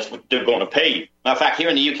job, that's what they're going to pay you. Matter of fact, here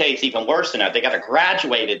in the UK, it's even worse than that. They got a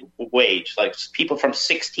graduated wage, like people from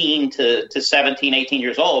 16 to 17, 18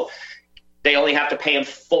 years old. They only have to pay them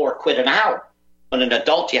 £4 an hour. But an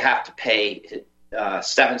adult, you have to pay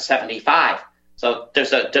 $7.75. So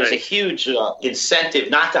there's a huge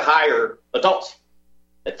incentive not to hire adults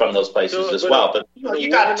from those places as well. But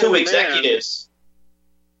you got two executives.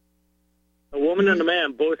 A woman and a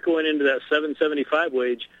man both going into that $7.75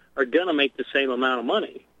 wage are going to make the same amount of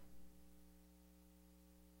money.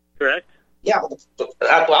 Correct? Yeah,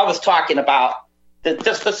 I was talking about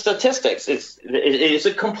just the statistics. It is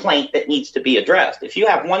a complaint that needs to be addressed. If you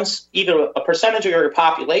have even a percentage of your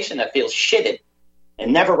population that feels shitted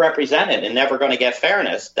and never represented and never going to get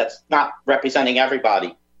fairness, that's not representing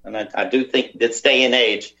everybody. And I do think this day and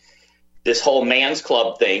age, this whole man's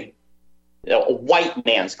club thing, a white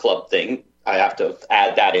man's club thing, I have to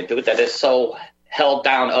add that into it, that is so held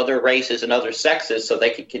down other races and other sexes so they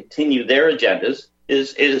can continue their agendas,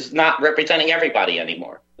 is not representing everybody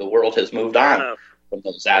anymore. The world has moved on from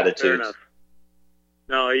those attitudes. Fair enough.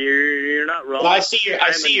 No, you're not wrong. Well, I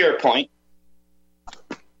see your point.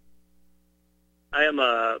 I'm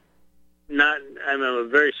a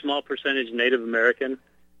very small percentage Native American,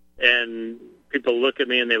 and people look at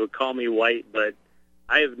me and they would call me white, but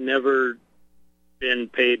I have never been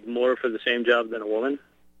paid more for the same job than a woman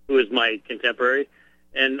who is my contemporary.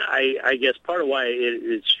 And I guess part of why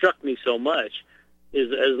it struck me so much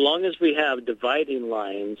is as long as we have dividing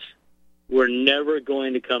lines, we're never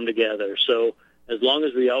going to come together. So as long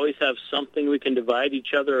as we always have something we can divide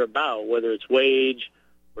each other about, whether it's wage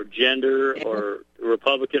or gender or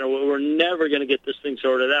Republican, or we're never going to get this thing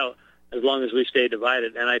sorted out as long as we stay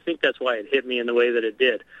divided. And I think that's why it hit me in the way that it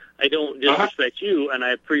did. I don't disrespect you, and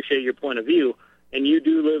I appreciate your point of view. And you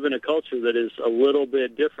do live in a culture that is a little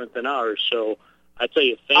bit different than ours. So I tell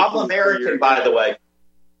you, I'm American, by the way.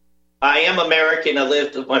 I am American. I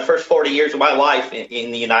lived my first 40 years of my life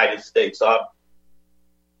in the United States. So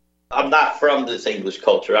I'm not from this English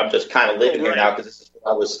culture. I'm just kind of living here now because this is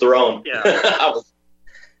where I was thrown. Yeah. I was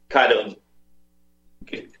kind of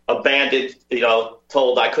abandoned,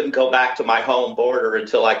 told I couldn't go back to my home border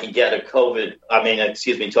until I could get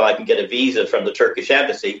until I can get a visa from the Turkish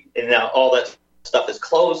embassy. And now all that stuff is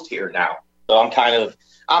closed here now. So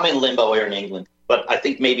I'm in limbo here in England. But I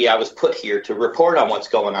think maybe I was put here to report on what's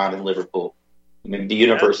going on in Liverpool. I mean, the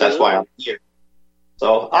universe, Absolutely. That's why I'm here.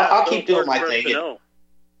 So I'll keep doing my thing.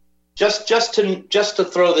 Just to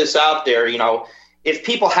throw this out there, if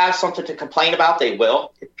people have something to complain about, they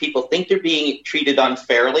will. If people think they're being treated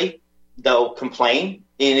unfairly, they'll complain.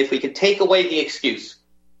 And if we could take away the excuse,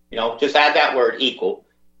 just add that word equal,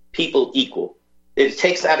 people equal, it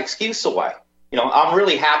takes that excuse away. I'm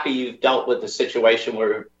really happy you've dealt with the situation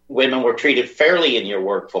where women were treated fairly in your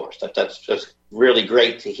workforce. That's just really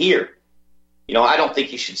great to hear. I don't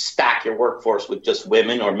think you should stack your workforce with just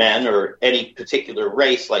women or men or any particular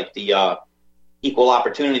race like the equal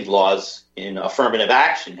opportunity laws in affirmative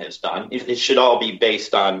action has done. It should all be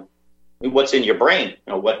based on what's in your brain.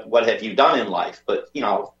 What have you done in life? But,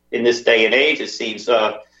 in this day and age, it seems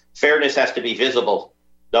fairness has to be visible,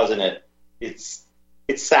 doesn't it?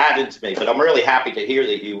 It saddens me, but I'm really happy to hear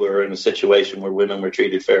that you were in a situation where women were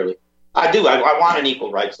treated fairly. I do. I want an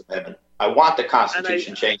equal rights amendment. I want the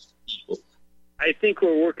Constitution changed to equal. I think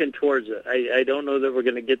we're working towards it. I don't know that we're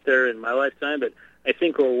going to get there in my lifetime, but I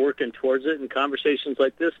think we're working towards it, and conversations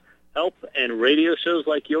like this help, and radio shows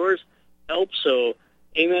like yours help. So,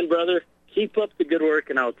 amen, brother. Keep up the good work,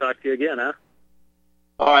 and I'll talk to you again, huh?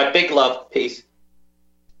 All right. Big love. Peace.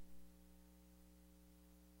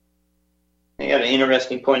 You got an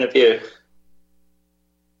interesting point of view.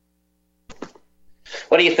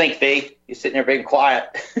 What do you think, V? You're sitting there being quiet.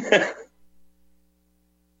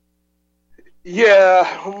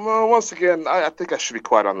 Yeah, well, once again, I think I should be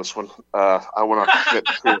quiet on this one. I want to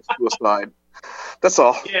commit to a side. That's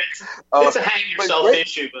all. Yeah, it's a hang yourself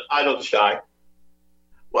issue, but I don't shy.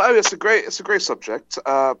 Well, I mean, it's a great subject,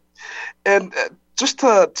 and just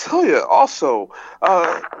to tell you, also,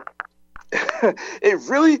 it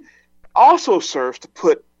really also serves to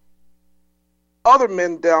put other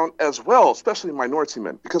men down as well, especially minority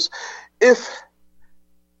men, because if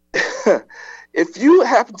if you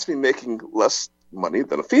happen to be making less money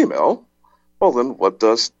than a female, well, then what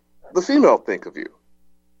does the female think of you?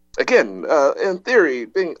 Again, in theory,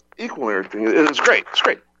 being equal in everything is great. It's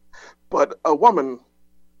great. But a woman,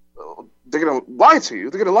 they're going to lie to you.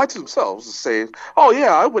 They're going to lie to themselves and say, oh,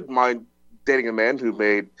 yeah, I wouldn't mind dating a man who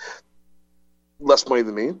made less money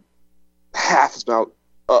than me, half as amount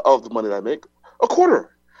of the money that I make, a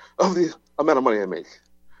quarter of the amount of money I make.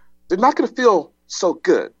 They're not going to feel so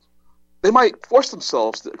good. They might force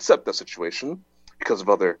themselves to accept that situation because of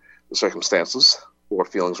other circumstances or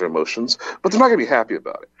feelings or emotions, but they're not going to be happy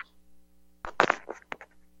about it.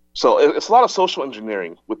 So it's a lot of social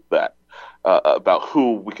engineering with that, about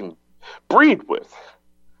who we can breed with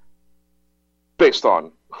based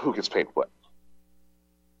on who gets paid what.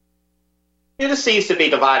 It just seems to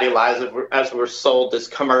be dividing lives as we're sold this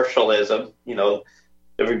commercialism. You know,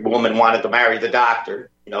 every woman wanted to marry the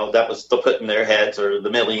doctor. You know, that was the put in their heads, or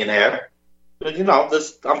the millionaire. But, you know,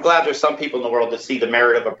 I'm glad there's some people in the world that see the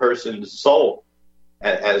merit of a person's soul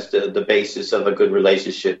as the basis of a good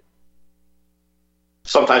relationship.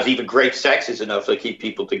 Sometimes even great sex is enough to keep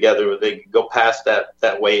people together, where they go past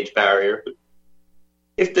that wage barrier. But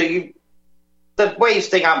if the wage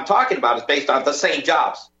thing I'm talking about is based on the same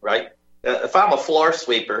jobs, right? If I'm a floor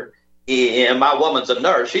sweeper and my woman's a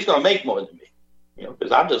nurse, she's going to make more than me, you know,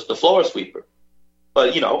 because I'm just the floor sweeper.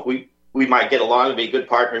 But, you know, we might get along and be a good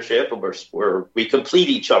partnership, and we complete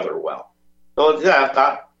each other well. So,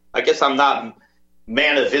 yeah, I guess I'm not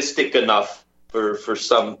manovistic enough for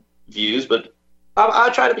some views, but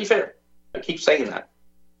I try to be fair. I keep saying that.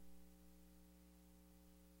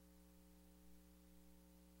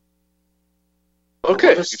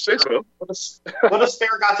 Okay, you say so. What has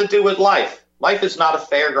fair got to do with life? Life is not a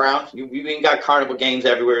fairground. We ain't got carnival games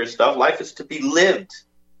everywhere and stuff. Life is to be lived,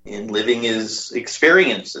 and living is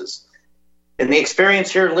experiences. And the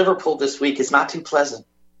experience here in Liverpool this week is not too pleasant.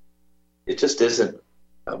 It just isn't.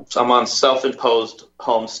 I'm on self-imposed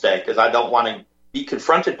homestay because I don't want to be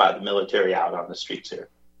confronted by the military out on the streets here.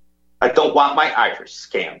 I don't want my iris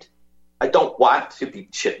scanned. I don't want to be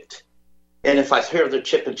chipped. And if I hear they're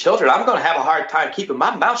chipping children, I'm going to have a hard time keeping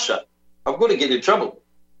my mouth shut. I'm going to get in trouble.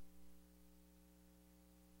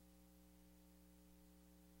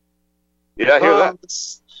 Yeah, I hear that.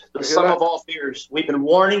 The sum of all fears. We've been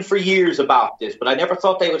warning for years about this, but I never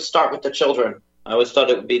thought they would start with the children. I always thought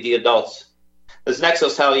it would be the adults. This next will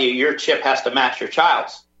tell you your chip has to match your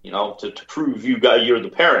child's, you know, to prove you're the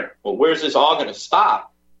parent. Well, where's this all going to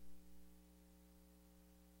stop?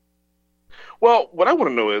 Well, what I want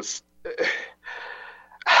to know is,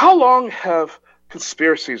 how long have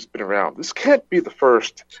conspiracies been around? This can't be the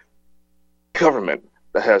first government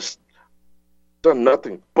that has done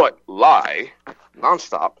nothing but lie,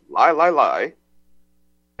 nonstop, lie.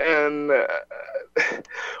 And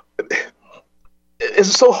is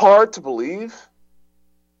it so hard to believe?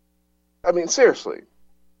 I mean, seriously,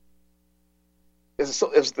 is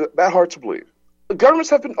that hard to believe? The governments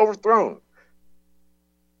have been overthrown.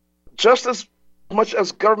 Just as much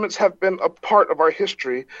as governments have been a part of our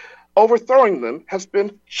history, overthrowing them has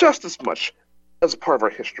been just as much as a part of our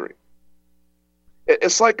history.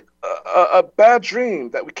 It's like a bad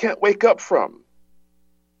dream that we can't wake up from,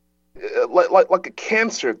 like a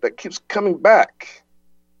cancer that keeps coming back.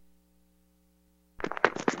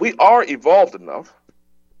 We are evolved enough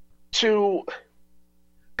to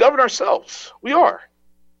govern ourselves. We are.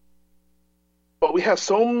 But we have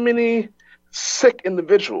so many sick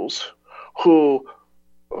individuals who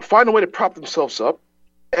find a way to prop themselves up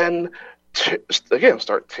and, again,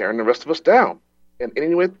 start tearing the rest of us down in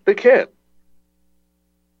any way they can.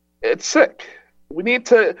 It's sick. We need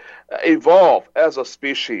to evolve as a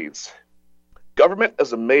species. Government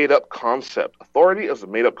is a made-up concept. Authority is a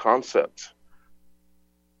made-up concept.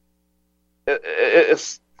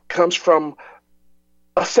 It comes from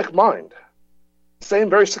a sick mind. Same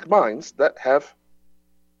very sick minds that have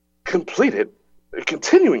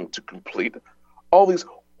continuing to complete all these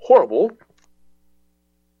horrible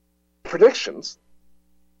predictions,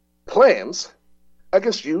 plans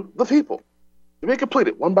against you, the people. To be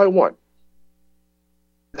completed one by one.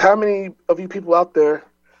 How many of you people out there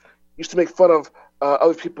used to make fun of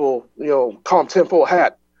other people, call them tinfoil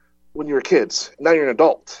hat when you were kids? Now you're an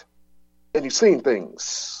adult, and you've seen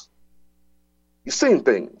things. You've seen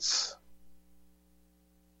things.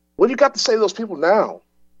 What do you got to say to those people now?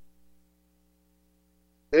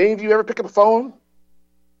 Did any of you ever pick up a phone?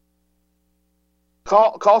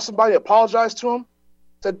 Call somebody, apologize to them,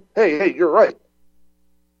 said, hey, you're right.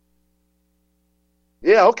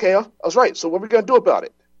 Yeah, okay, I was right. So what are we going to do about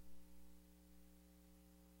it?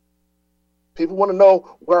 People want to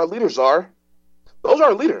know where our leaders are. Those are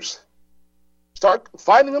our leaders. Start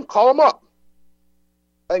finding them, call them up.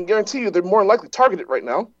 I can guarantee you they're more than likely targeted right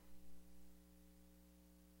now.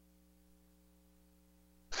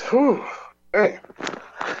 Whew. Hey.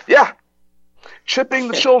 Yeah. Chipping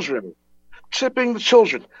the children. Chipping the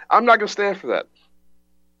children. I'm not going to stand for that.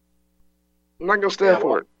 I'm not going to stand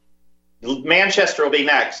for it. Manchester will be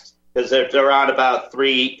next, because they're on about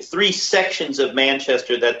three sections of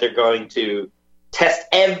Manchester that they're going to test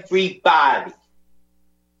everybody.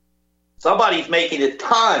 Somebody's making a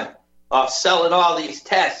ton off selling all these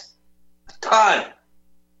tests. A ton.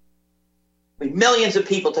 Millions of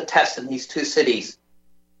people to test in these two cities.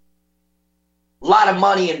 A lot of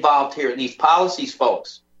money involved here in these policies,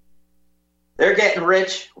 folks. They're getting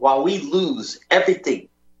rich while we lose everything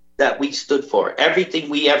that we stood for, everything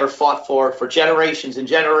we ever fought for generations and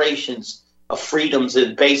generations of freedoms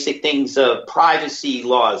and basic things of privacy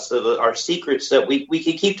laws, of our secrets that we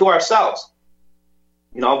can keep to ourselves.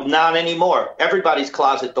 Not anymore. Everybody's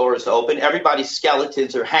closet door is open. Everybody's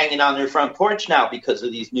skeletons are hanging on their front porch now because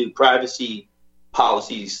of these new privacy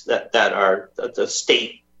policies that the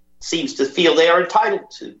state seems to feel they are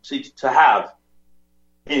entitled to have.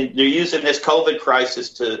 And they're using this COVID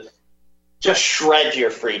crisis to just shred your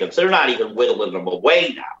freedoms. They're not even whittling them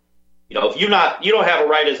away now. If you don't have a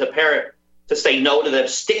right as a parent to say no to them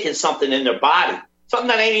sticking something in their body, something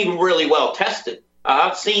that ain't even really well tested.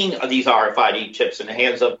 I've seen these RFID chips in the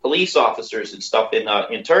hands of police officers and stuff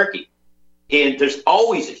in Turkey. And there's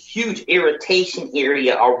always a huge irritation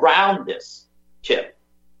area around this chip.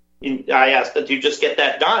 And I asked, did you just get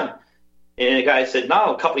that done? And the guy said,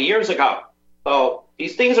 no, a couple of years ago. So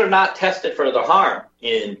these things are not tested for the harm.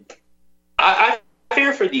 And I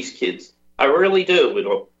fear for these kids. I really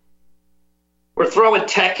do. We're throwing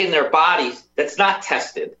tech in their bodies that's not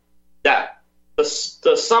tested. That the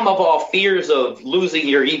sum of all fears of losing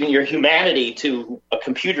your humanity to a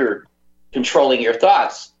computer controlling your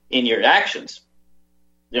thoughts and your actions,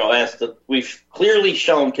 as we've clearly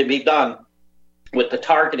shown can be done with the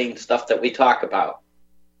targeting stuff that we talk about.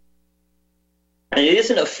 And it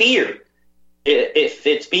isn't a fear if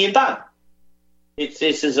it's being done. This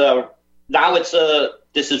is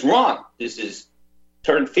wrong. This is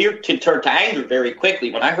fear can turn to anger very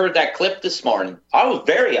quickly. When I heard that clip this morning, I was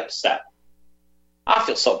very upset. I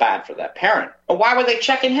feel so bad for that parent. But why were they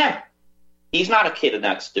checking him? He's not a kid in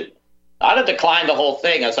that student. I'd have declined the whole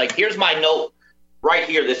thing. I was like, here's my note right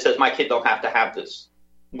here that says my kid don't have to have this.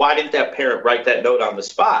 Why didn't that parent write that note on the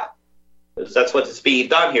spot? Because that's what's being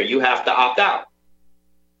done here. You have to opt out,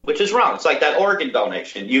 which is wrong. It's like that organ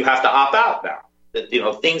donation. You have to opt out now.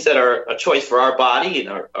 Things that are a choice for our body and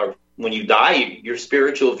are when you die, your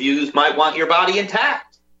spiritual views might want your body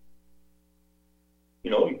intact.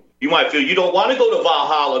 You might feel you don't want to go to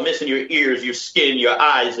Valhalla, missing your ears, your skin, your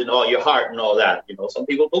eyes, and all your heart and all that. Some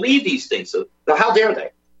people believe these things. So how dare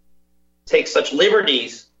they take such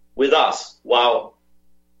liberties with us while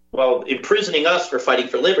imprisoning us for fighting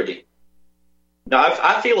for liberty? Now,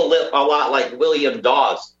 I feel a lot like William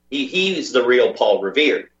Dawes. He's the real Paul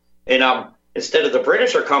Revere. And instead of the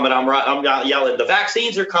British are coming, I'm yelling, the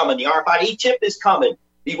vaccines are coming, the RFID chip is coming.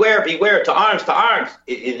 Beware, beware, to arms, to arms.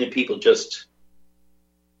 And people just...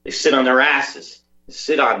 They sit on their asses, they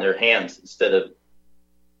sit on their hands instead of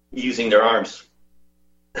using their arms,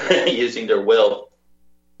 using their will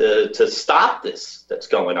to stop this that's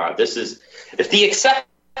going on. If the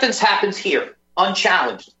acceptance happens here,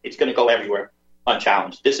 unchallenged, it's going to go everywhere,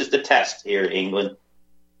 unchallenged. This is the test here in England.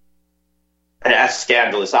 And that's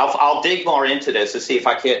scandalous. I'll dig more into this to see if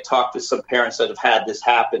I can't talk to some parents that have had this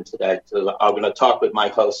happen today. So I'm going to talk with my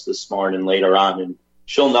host this morning later on, and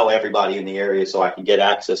she'll know everybody in the area so I can get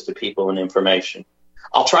access to people and information.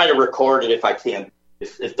 I'll try to record it if I can,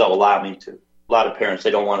 if they'll allow me to. A lot of parents,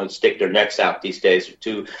 they don't want to stick their necks out these days.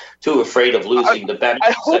 They're too afraid of losing the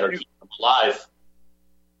benefits that are keeping them alive.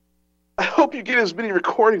 I hope you get as many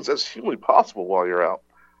recordings as humanly possible while you're out.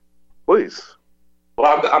 Please.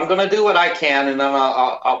 Well, I'm going to do what I can, and then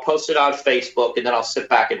I'll post it on Facebook, and then I'll sit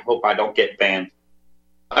back and hope I don't get banned.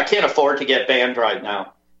 I can't afford to get banned right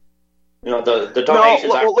now. You know, the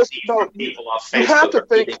donations I receive from listen, people off you Facebook have to are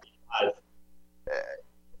think. keeping me alive.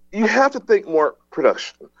 You have to think more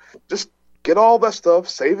production. Just get all that stuff,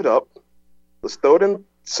 save it up. Let's throw it in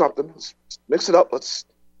something. Let's mix it up. Well,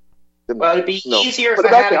 it'd be easier if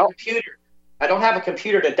I had a computer. I don't have a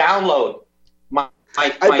computer to download my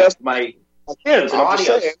audios.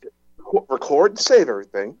 Record and save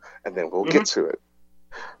everything, and then we'll get to it.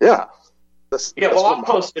 Yeah. I'll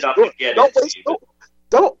post it up and get it.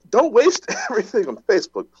 Don't waste everything on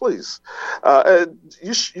Facebook, please.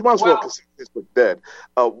 You might as well consider Facebook dead.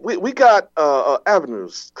 We got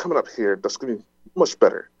avenues coming up here that's going to be much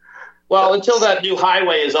better. Well, until that new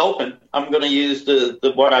highway is open, I'm going to use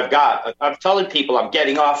the what I've got. I'm telling people I'm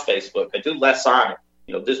getting off Facebook. I do less on it.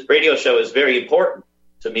 You know, this radio show is very important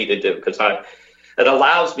to me to do because it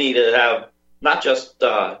allows me to have not just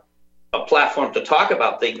a platform to talk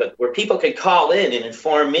about things, but where people can call in and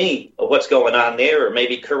inform me of what's going on there or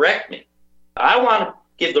maybe correct me. I want to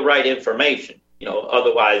give the right information. You know,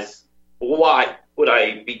 otherwise, why would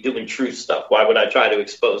I be doing true stuff? Why would I try to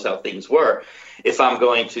expose how things were if I'm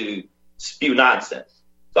going to spew nonsense?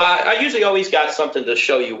 So I usually always got something to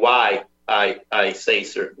show you why I say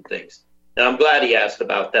certain things. And I'm glad he asked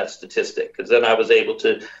about that statistic because then I was able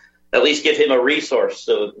to at least give him a resource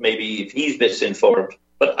so maybe if he's misinformed.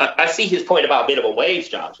 But I see his point about minimum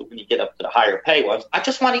wage jobs when you get up to the higher pay ones. I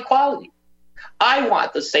just want equality. I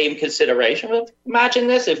want the same consideration. Imagine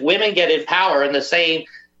this, if women get in power and the same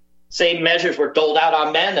measures were doled out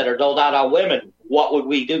on men that are doled out on women, what would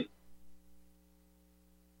we do?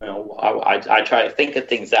 You know, I try to think of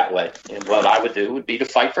things that way. And what I would do would be to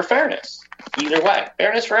fight for fairness. Either way,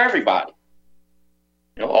 fairness for everybody.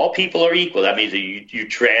 You know, all people are equal. That means that you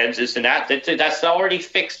trans, this and that. That's already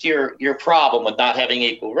fixed your problem with not having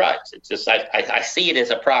equal rights. It's just I see it as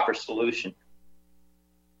a proper solution.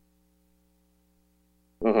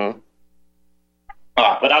 Mm-hmm.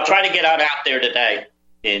 But I'll try to get out there today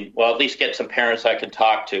and, well, at least get some parents I can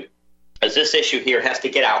talk to. As this issue here has to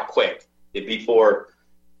get out quick before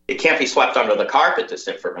it can't be swept under the carpet, this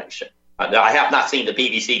information. I have not seen the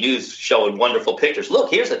BBC News showing wonderful pictures.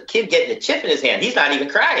 Look, here's a kid getting a chip in his hand. He's not even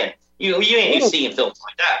crying. You ain't even seeing films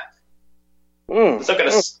like that. They're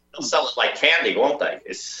going to sell it like candy, won't they?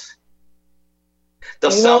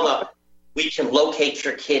 They'll sell we can locate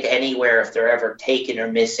your kid anywhere if they're ever taken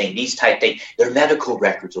or missing. These type things. Their medical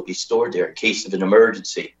records will be stored there in case of an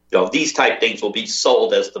emergency. You know, these type things will be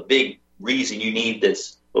sold as the big reason you need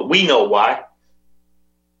this. But we know why.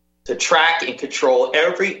 To track and control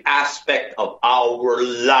every aspect of our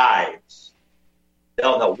lives.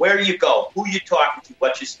 They'll know where you go, who you're talking to,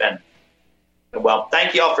 what you spend. And well,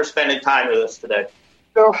 thank you all for spending time with us today.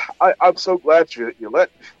 You know, I'm so glad you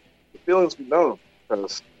let your feelings be known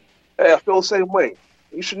because, hey, I feel the same way.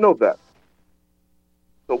 You should know that.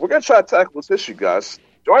 So we're going to try to tackle this issue, guys.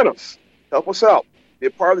 Join us. Help us out. Be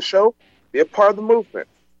a part of the show. Be a part of the movement.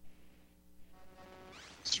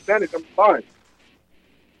 Standing number 5.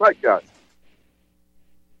 Right, guys.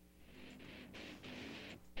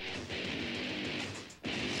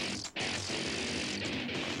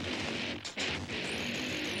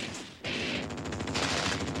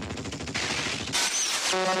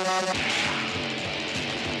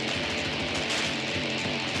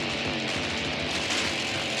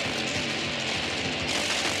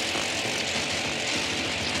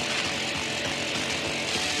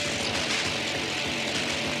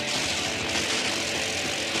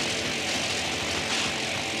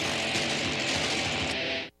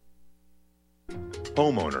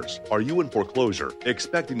 Homeowners, are you in foreclosure,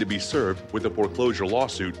 expecting to be served with a foreclosure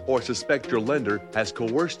lawsuit, or suspect your lender has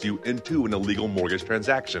coerced you into an illegal mortgage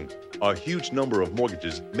transaction? A huge number of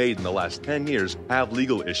mortgages made in the last 10 years have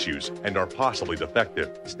legal issues and are possibly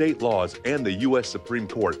defective. State laws and the U.S. Supreme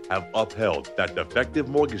Court have upheld that defective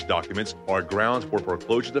mortgage documents are grounds for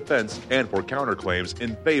foreclosure defense and for counterclaims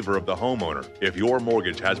in favor of the homeowner. If your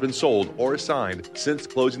mortgage has been sold or assigned since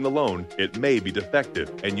closing the loan, it may be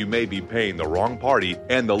defective and you may be paying the wrong party,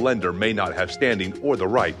 and the lender may not have standing or the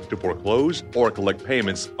right to foreclose or collect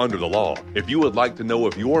payments under the law. If you would like to know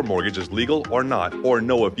if your mortgage is legal or not, or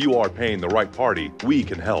know if you are paying the right party, we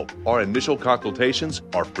can help. Our initial consultations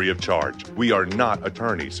are free of charge. We are not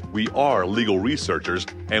attorneys. We are legal researchers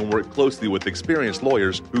and work closely with experienced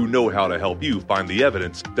lawyers who know how to help you find the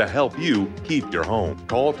evidence to help you keep your home.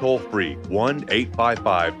 Call toll-free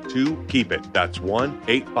 1-855-2-KEEP-IT. That's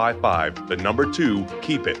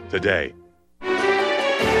 1-855-2-KEEP-IT today.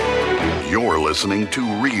 You're listening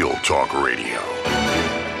to Real Talk Radio,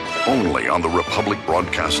 only on the Republic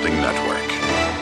Broadcasting Network.